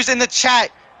W's in the chat.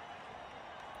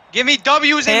 Give me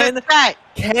W's in the chat.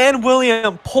 Can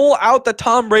William pull out the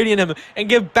Tom Brady in him and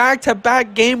give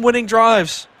back-to-back game-winning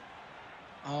drives?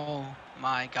 Oh,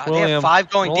 my God. William, they have 5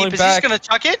 going deep. Is he just going to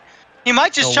chuck it? He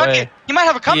might just chuck it. He might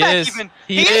have a comeback even.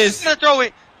 He is going to throw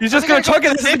it. He's just going to chuck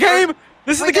it. This is the game.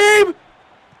 This is the game.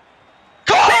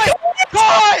 Caught!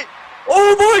 Caught!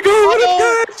 Oh, my God.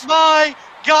 What a catch. Oh, my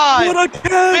God. What a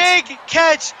catch. Big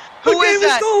catch. Who is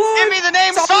that? Give me the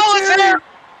name. Solitaire.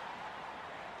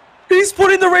 He's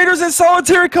putting the Raiders in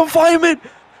solitary confinement.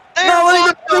 Not letting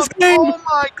them win this game. Oh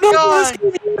my God!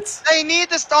 They need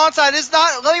this onside. It's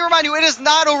not. Let me remind you, it is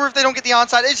not over if they don't get the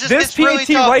onside. It's just this really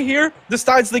PAT tough. right here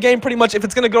decides the game pretty much if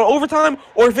it's gonna go overtime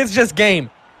or if it's just game.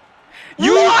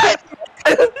 What?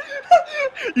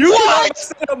 You cannot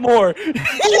say it more.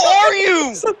 Who are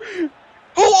you?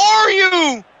 Who are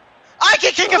you? I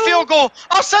can kick a field goal.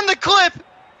 I'll send the clip.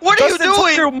 What are you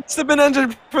doing? Tucker must have been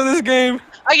injured for this game.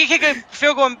 I can kick a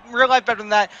field goal in real life better than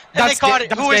that. And they caught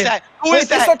it. Who is that? Who is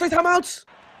that? They still have 3 timeouts.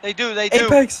 They do. They do.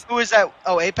 Apex. Who is that?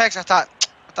 Oh, Apex. I thought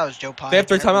it was Joe Pye. They have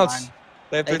 3 timeouts.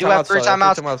 They do have 3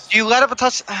 timeouts. Do you let up a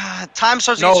touch? Time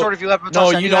starts to get short if you let up a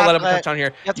touchdown. No, you don't let up a touchdown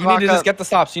here. You need to just get the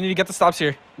stops. You need to get the stops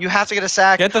here. You have to get a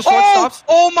sack. Get the short stops.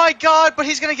 Oh my God! But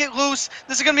he's gonna get loose.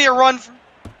 This is gonna be a run.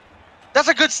 That's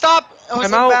a good stop. Oh,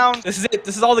 it's out. This is it.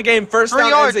 This is all the game. First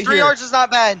down ends it here. 3 yards is not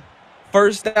bad.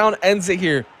 First down ends it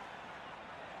here.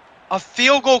 A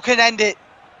field goal can end it.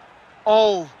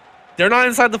 Oh. They're not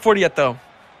inside the 40 yet, though.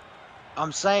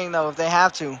 I'm saying, though, if they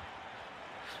have to.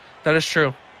 That is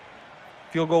true.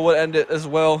 Field goal would end it as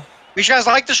well. You guys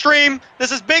like the stream?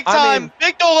 This is big time.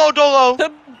 Big dolo.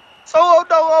 Solo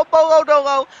dolo, bolo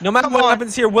dolo. No matter what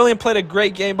happens here, William played a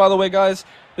great game, by the way, guys.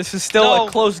 This is still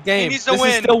a close game. He needs to win.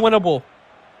 This is still winnable.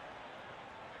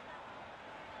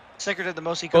 Sicker did the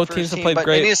most he could for his team, but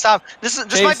great. they need to stop. This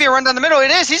might be a run down the middle.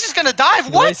 It is. He's just going to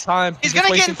dive. What? He's going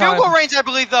to get in field goal range, I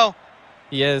believe, though.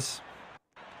 He is.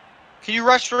 Can you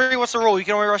rush 3? What's the rule? You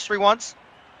can only rush 3 once?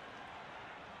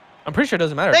 I'm pretty sure it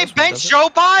doesn't matter. They bench Joe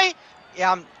Pye?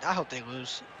 Yeah, I hope they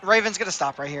lose. Ravens going to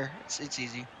stop right here. It's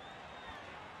easy.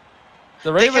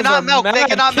 The Ravens are mad. They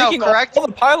cannot milk, correct? All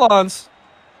the pylons.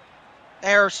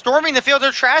 They're storming the field.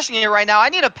 They're trashing it right now. I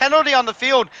need a penalty on the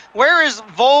field. Where is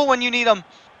Vol when you need him?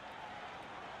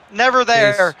 Never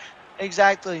there. Yes.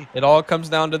 Exactly. It all comes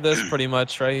down to this pretty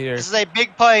much right here. This is a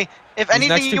big play. If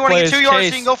anything, you want to get 2 yards,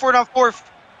 you can go for it on 4th.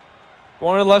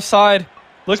 Going to the left side.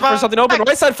 Looking for something open.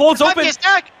 Right side full. It's open. He's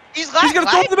going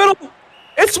to throw it in the middle.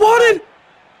 It's swatted.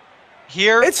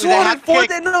 Here. It's swatted.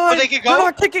 4th and 9. They're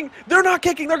not kicking. They're not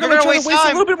kicking. They're going to try to waste a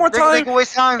little bit more time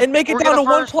and make it down to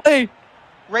 1 play.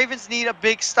 Ravens need a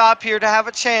big stop here to have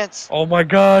a chance. Oh, my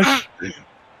gosh.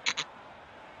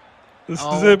 This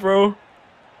is it, bro.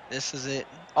 This is it.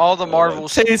 All the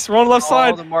marvels. Chase, we're on the left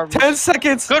side. 10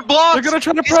 seconds. Good block. They're going to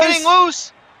try to press. He's getting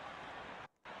loose.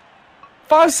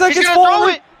 5 seconds. He's going to throw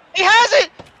it. He has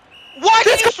it. Why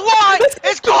did you swat?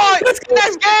 It's caught. That's game.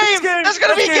 That's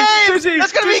going to be game.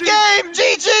 That's going to be game.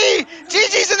 GG.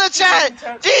 GG's in the chat.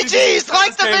 GG's.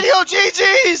 Like the video.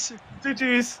 GG's.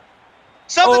 GG's.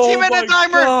 17-minute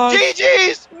timer.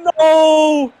 GG's.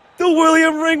 No. The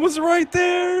William ring was right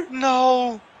there.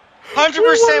 No.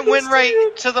 100% win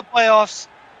rate to the playoffs.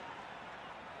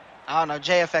 I don't know.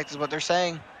 J effect is what they're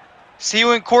saying. See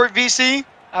you in court, VC.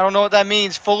 I don't know what that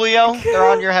means. Folio, they're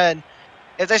on your head.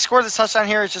 If they score the touchdown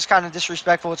here, it's just kind of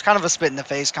disrespectful. It's kind of a spit in the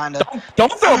face, kind of.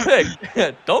 Don't throw a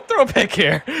pick. Don't throw a pick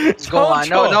here. It's goal line.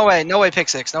 No way. No way. Pick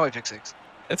six. No way. Pick six.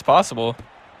 It's possible.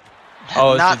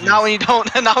 Oh, not when you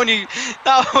don't. Not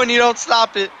when you don't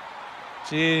stop it.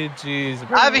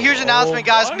 Jeez. I have a huge announcement,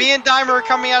 guys. Me and Dimer are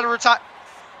coming out of retirement.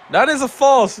 That is a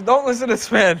false. Don't listen to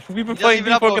this man. We've been playing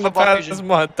D-Book in the past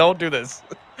month. Don't do this.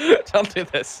 Don't do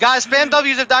this. Guys, spam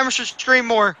W's if Dimer should stream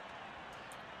more.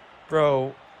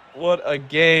 Bro, what a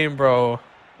game, bro.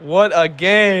 What a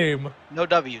game. No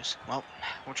W's. Well,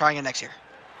 we'll try again next year.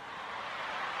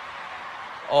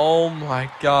 Oh my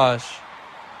gosh.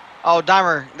 Oh,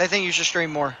 Dimer, they think you should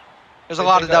stream more. There's a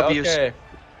lot of W's.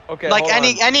 Okay. Like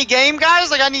any game,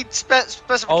 guys. Like I need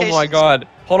specifications. Oh my god.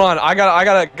 Hold on. I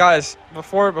gotta guys.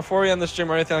 Before we end the stream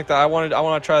or anything like that, I want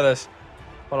to try this.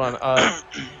 Hold on.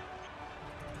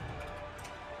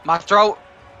 My throat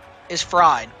is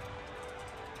fried.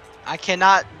 I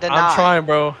cannot deny. I'm trying,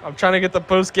 bro. I'm trying to get the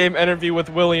post-game interview with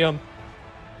William.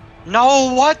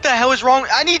 No, what the hell is wrong?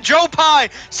 I need Joe Pye.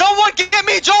 Someone get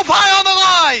me Joe Pye on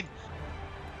the line.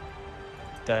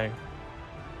 Dang.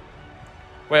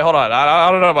 Wait, hold on.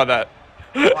 I don't know about that.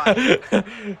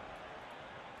 Why?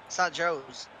 It's not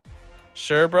Joe's.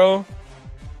 Sure, bro?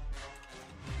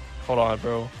 Hold on,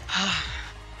 bro.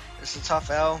 It's a tough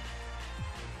L.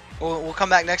 We'll come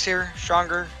back next year.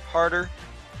 Stronger, harder,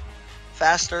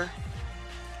 faster,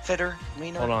 fitter,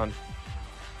 leaner. Hold on.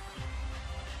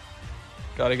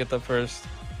 Gotta get that first.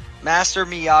 Master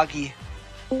Miyagi.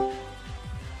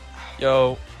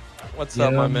 Yo, what's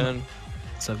up, my man?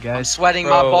 What's up, guys? I'm sweating.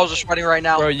 Bro, my balls are sweating right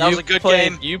now. Bro, that was a good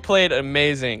game. You played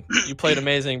amazing. You played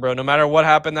amazing, bro. No matter what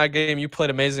happened that game, you played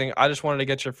amazing. I just wanted to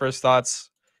get your first thoughts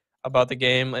about the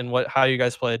game and how you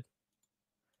guys played.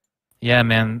 Yeah,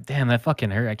 man. Damn, that fucking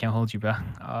hurt. I can't hold you, bro.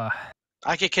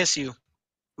 I could kiss you.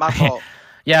 My fault.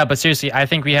 Yeah, but seriously, I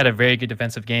think we had a very good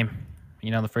defensive game.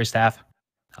 You know, the first half.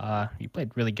 You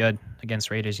played really good against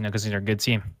Raiders, you know, because they're a good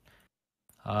team.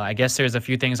 I guess there's a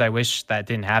few things I wish that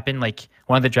didn't happen. Like,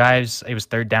 one of the drives, it was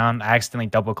third down. I accidentally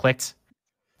double-clicked.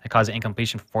 It caused an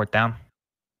incompletion for fourth down.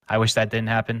 I wish that didn't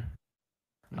happen.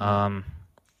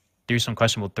 Threw some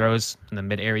questionable throws in the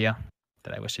mid-area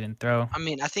that I wish I didn't throw. I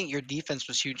mean, I think your defense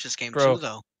was huge this game, Bro, too,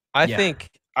 though. I think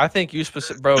you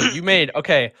bro, you made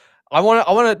okay. I want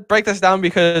to break this down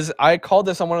because I called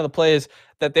this on one of the plays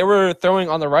that they were throwing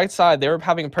on the right side. They were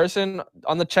having a person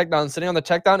on the check down, sitting on the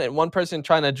check down, and one person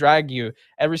trying to drag you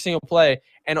every single play.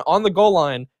 And on the goal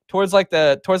line, towards the end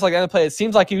of the play, it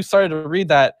seems like you started to read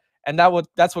that, and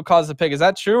that's what caused the pick. Is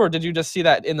that true, or did you just see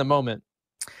that in the moment?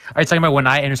 Are you talking about when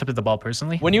I intercepted the ball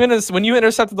personally? When you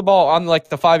intercepted the ball on like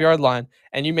the 5-yard line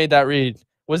and you made that read,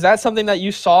 was that something that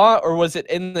you saw, or was it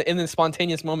in the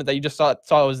spontaneous moment that you just saw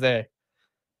it was there?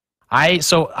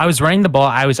 So I was running the ball.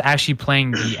 I was actually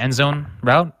playing the end zone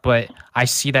route, but I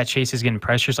see that Chase is getting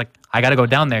pressure. It's like, I got to go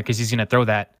down there because he's going to throw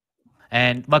that.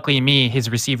 And luckily his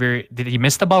receiver, did he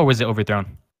miss the ball or was it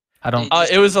overthrown? I don't.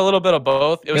 It was a little bit of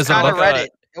both. It was kind of read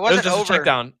it. It wasn't just over. a check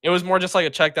down. It was more just like a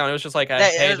check down. It was just like,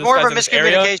 hey, it was more of a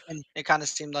miscommunication. It kind of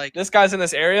seemed like this guy's in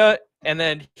this area, and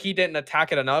then he didn't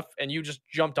attack it enough, and you just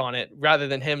jumped on it rather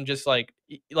than him just like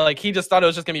he just thought it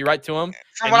was just gonna be right to him.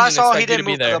 From what I saw, he didn't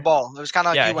move to the ball. It was kind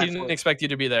of like he didn't expect you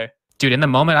to be there. Dude, in the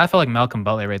moment, I felt like Malcolm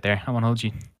Butler right there. I won't hold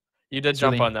you. You did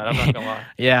jump on that. I'm not gonna lie.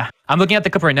 Yeah, I'm looking at the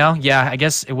clip right now. Yeah, I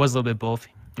guess it was a little bit both.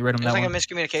 You read him that like one. a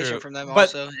miscommunication from them but,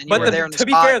 also. And but to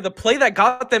be fair, the play that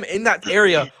got them in that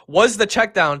area was the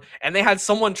check down, and they had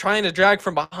someone trying to drag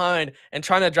from behind and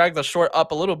trying to drag the short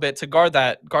up a little bit to guard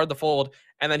the fold,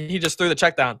 and then he just threw the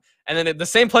check down. And then the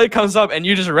same play comes up, and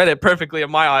you just read it perfectly in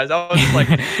my eyes. I was just like,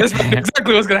 this is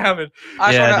exactly what's going to happen.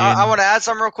 I want to add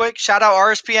something real quick. Shout out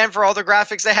RSPN for all the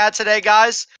graphics they had today,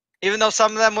 guys. Even though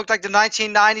some of them looked like the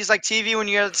 1990s like TV when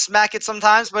you smack it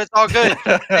sometimes, but it's all good.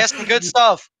 They had some good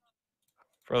stuff.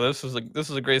 Bro, this was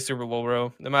a great Super Bowl,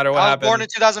 bro. No matter what happened. I was born in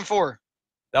 2004.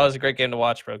 That was a great game to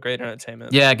watch, bro. Great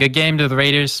entertainment. Yeah, good game to the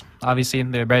Raiders. Obviously,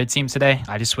 they're a better team today.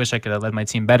 I just wish I could have led my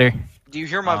team better. Do you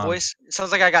hear my voice? It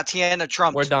sounds like I got Tiana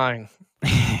trumped. We're dying.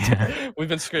 We've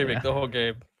been screaming the whole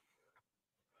game.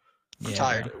 I'm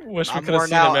tired. Wish we could have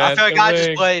seen it, man. I feel like I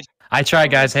just played. I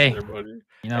tried, guys. Hey.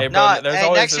 You know, hey, bro, there's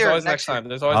always next time.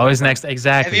 There's always next.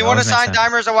 Exactly. If you want to sign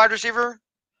Dimer as a wide receiver,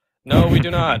 no, we do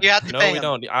not. You have to pay him. We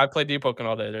don't. I play D-Poking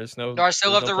all day. There's no. Do I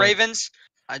still love the Ravens?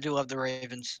 I do love the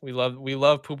Ravens. We love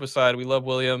Poopa side. We love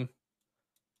William.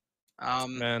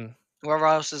 Man. Whoever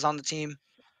else is on the team.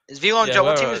 Is Velo and Jones?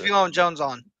 What team is Velo and Jones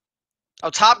on? Oh,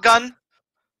 Top Gun.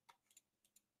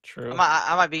 True.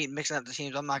 I might be mixing up the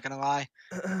teams. I'm not gonna lie.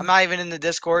 I'm not even in the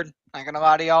Discord. Not gonna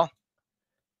lie to y'all.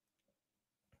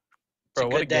 Bro,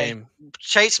 what a good day. game.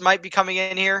 Chase might be coming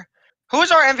in here. Who is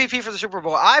our MVP for the Super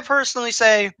Bowl? I personally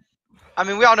say, I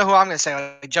mean, we all know who I'm gonna say,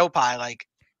 like Joe Pye, like.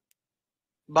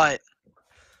 But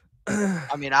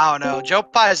I mean, I don't know. Joe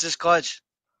Pye is just clutch.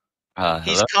 He's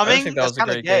Hello? coming. I think that was a That's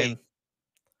great kinda gay. game.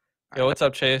 Yo, what's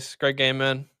up, Chase? Great game,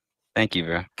 man. Thank you,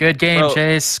 bro. Good game, Bro.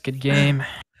 Chase. Good game.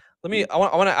 I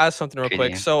want to ask something real Good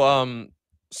quick. game.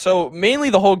 So mainly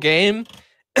the whole game,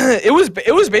 it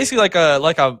was basically like a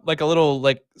little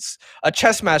a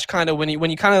chess match kind of when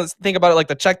you kind of think about it, like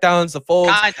the checkdowns, the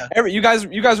folds. Kinda. You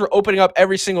guys were opening up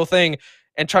every single thing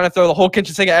and trying to throw the whole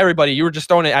kitchen sink at everybody. You were just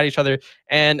throwing it at each other.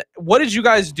 And what did you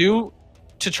guys do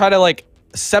to try to like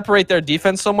separate their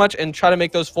defense so much and try to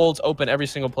make those folds open every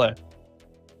single play?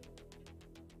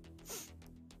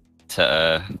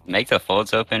 To make the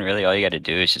folds open, really all you got to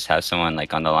do is just have someone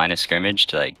like on the line of scrimmage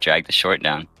to like drag the short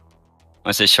down.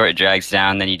 Once the short drags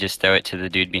down, then you just throw it to the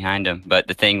dude behind him. But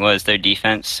the thing was, their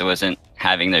defense wasn't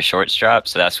having their shorts drop,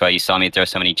 so that's why you saw me throw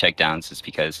so many checkdowns. Is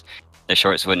because the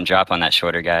shorts wouldn't drop on that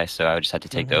shorter guy, so I would just have to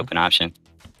take the open option.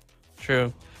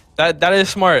 True, that is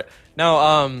smart.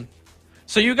 Now,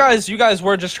 so you guys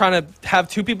were just trying to have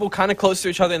two people kind of close to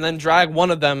each other and then drag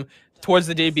one of them towards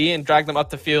the DB and drag them up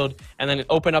the field and then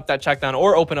open up that check down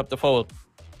or open up the fold.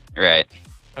 Right.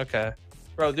 Okay.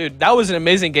 Bro, dude, that was an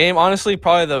amazing game. Honestly,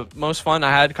 probably the most fun I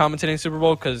had commentating Super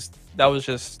Bowl because that was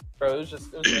just, bro, it was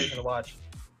amazing to watch.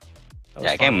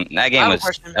 That game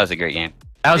was a great game.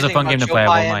 That was a fun game to play. I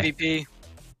won't lie. MVP.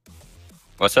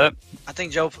 What's up? I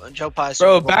think Joe Pye.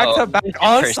 Bro, back to back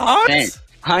onside.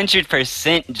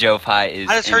 100% Joe Pye is.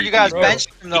 I just heard you guys Bro. benched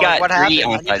him though. He got What 3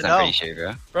 happened? onsides, I'm pretty sure,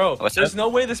 bro. Bro, What's there's up? no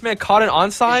way this man caught an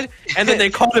onside and then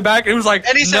they called it back and it was like,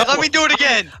 And he said, no, "Let me do it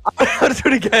again." I want to do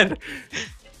it again.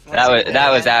 That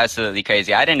was absolutely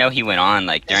crazy. I didn't know he went on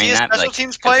like Is during he a that. special Like,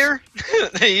 teams player?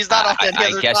 He's not on any I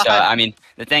other guess so. side. I mean,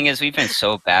 the thing is, we've been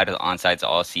so bad with onsides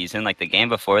all season. Like the game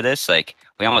before this, like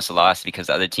we almost lost because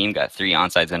the other team got 3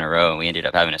 onsides in a row, and we ended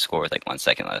up having to score with like 1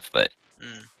 second left. But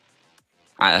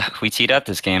we teed up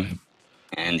this game,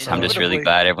 and I'm just really Indubitably.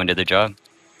 glad everyone did their job.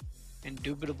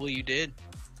 Indubitably, you did.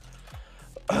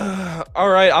 All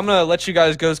right, I'm gonna let you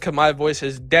guys go because my voice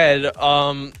is dead.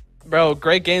 Bro,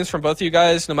 great games from both of you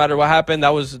guys. No matter what happened, that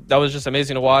was just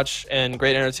amazing to watch and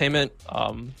great entertainment.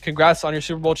 Congrats on your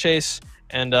Super Bowl chase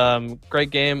and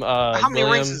great game. How many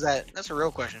William. rings is that? That's a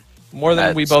real question. More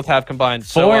than we That's- both have combined.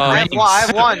 So, 4 I have one. I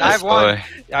have one. I have one. Boy.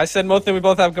 I said more than we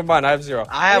both have combined. I have 0.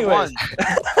 I have one.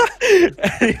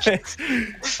 Anyways,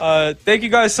 thank you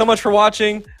guys so much for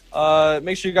watching.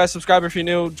 Make sure you guys subscribe if you're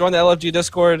new. Join the LFG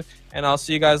Discord, and I'll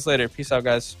see you guys later. Peace out,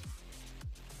 guys.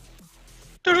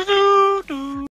 Doo-doo-doo.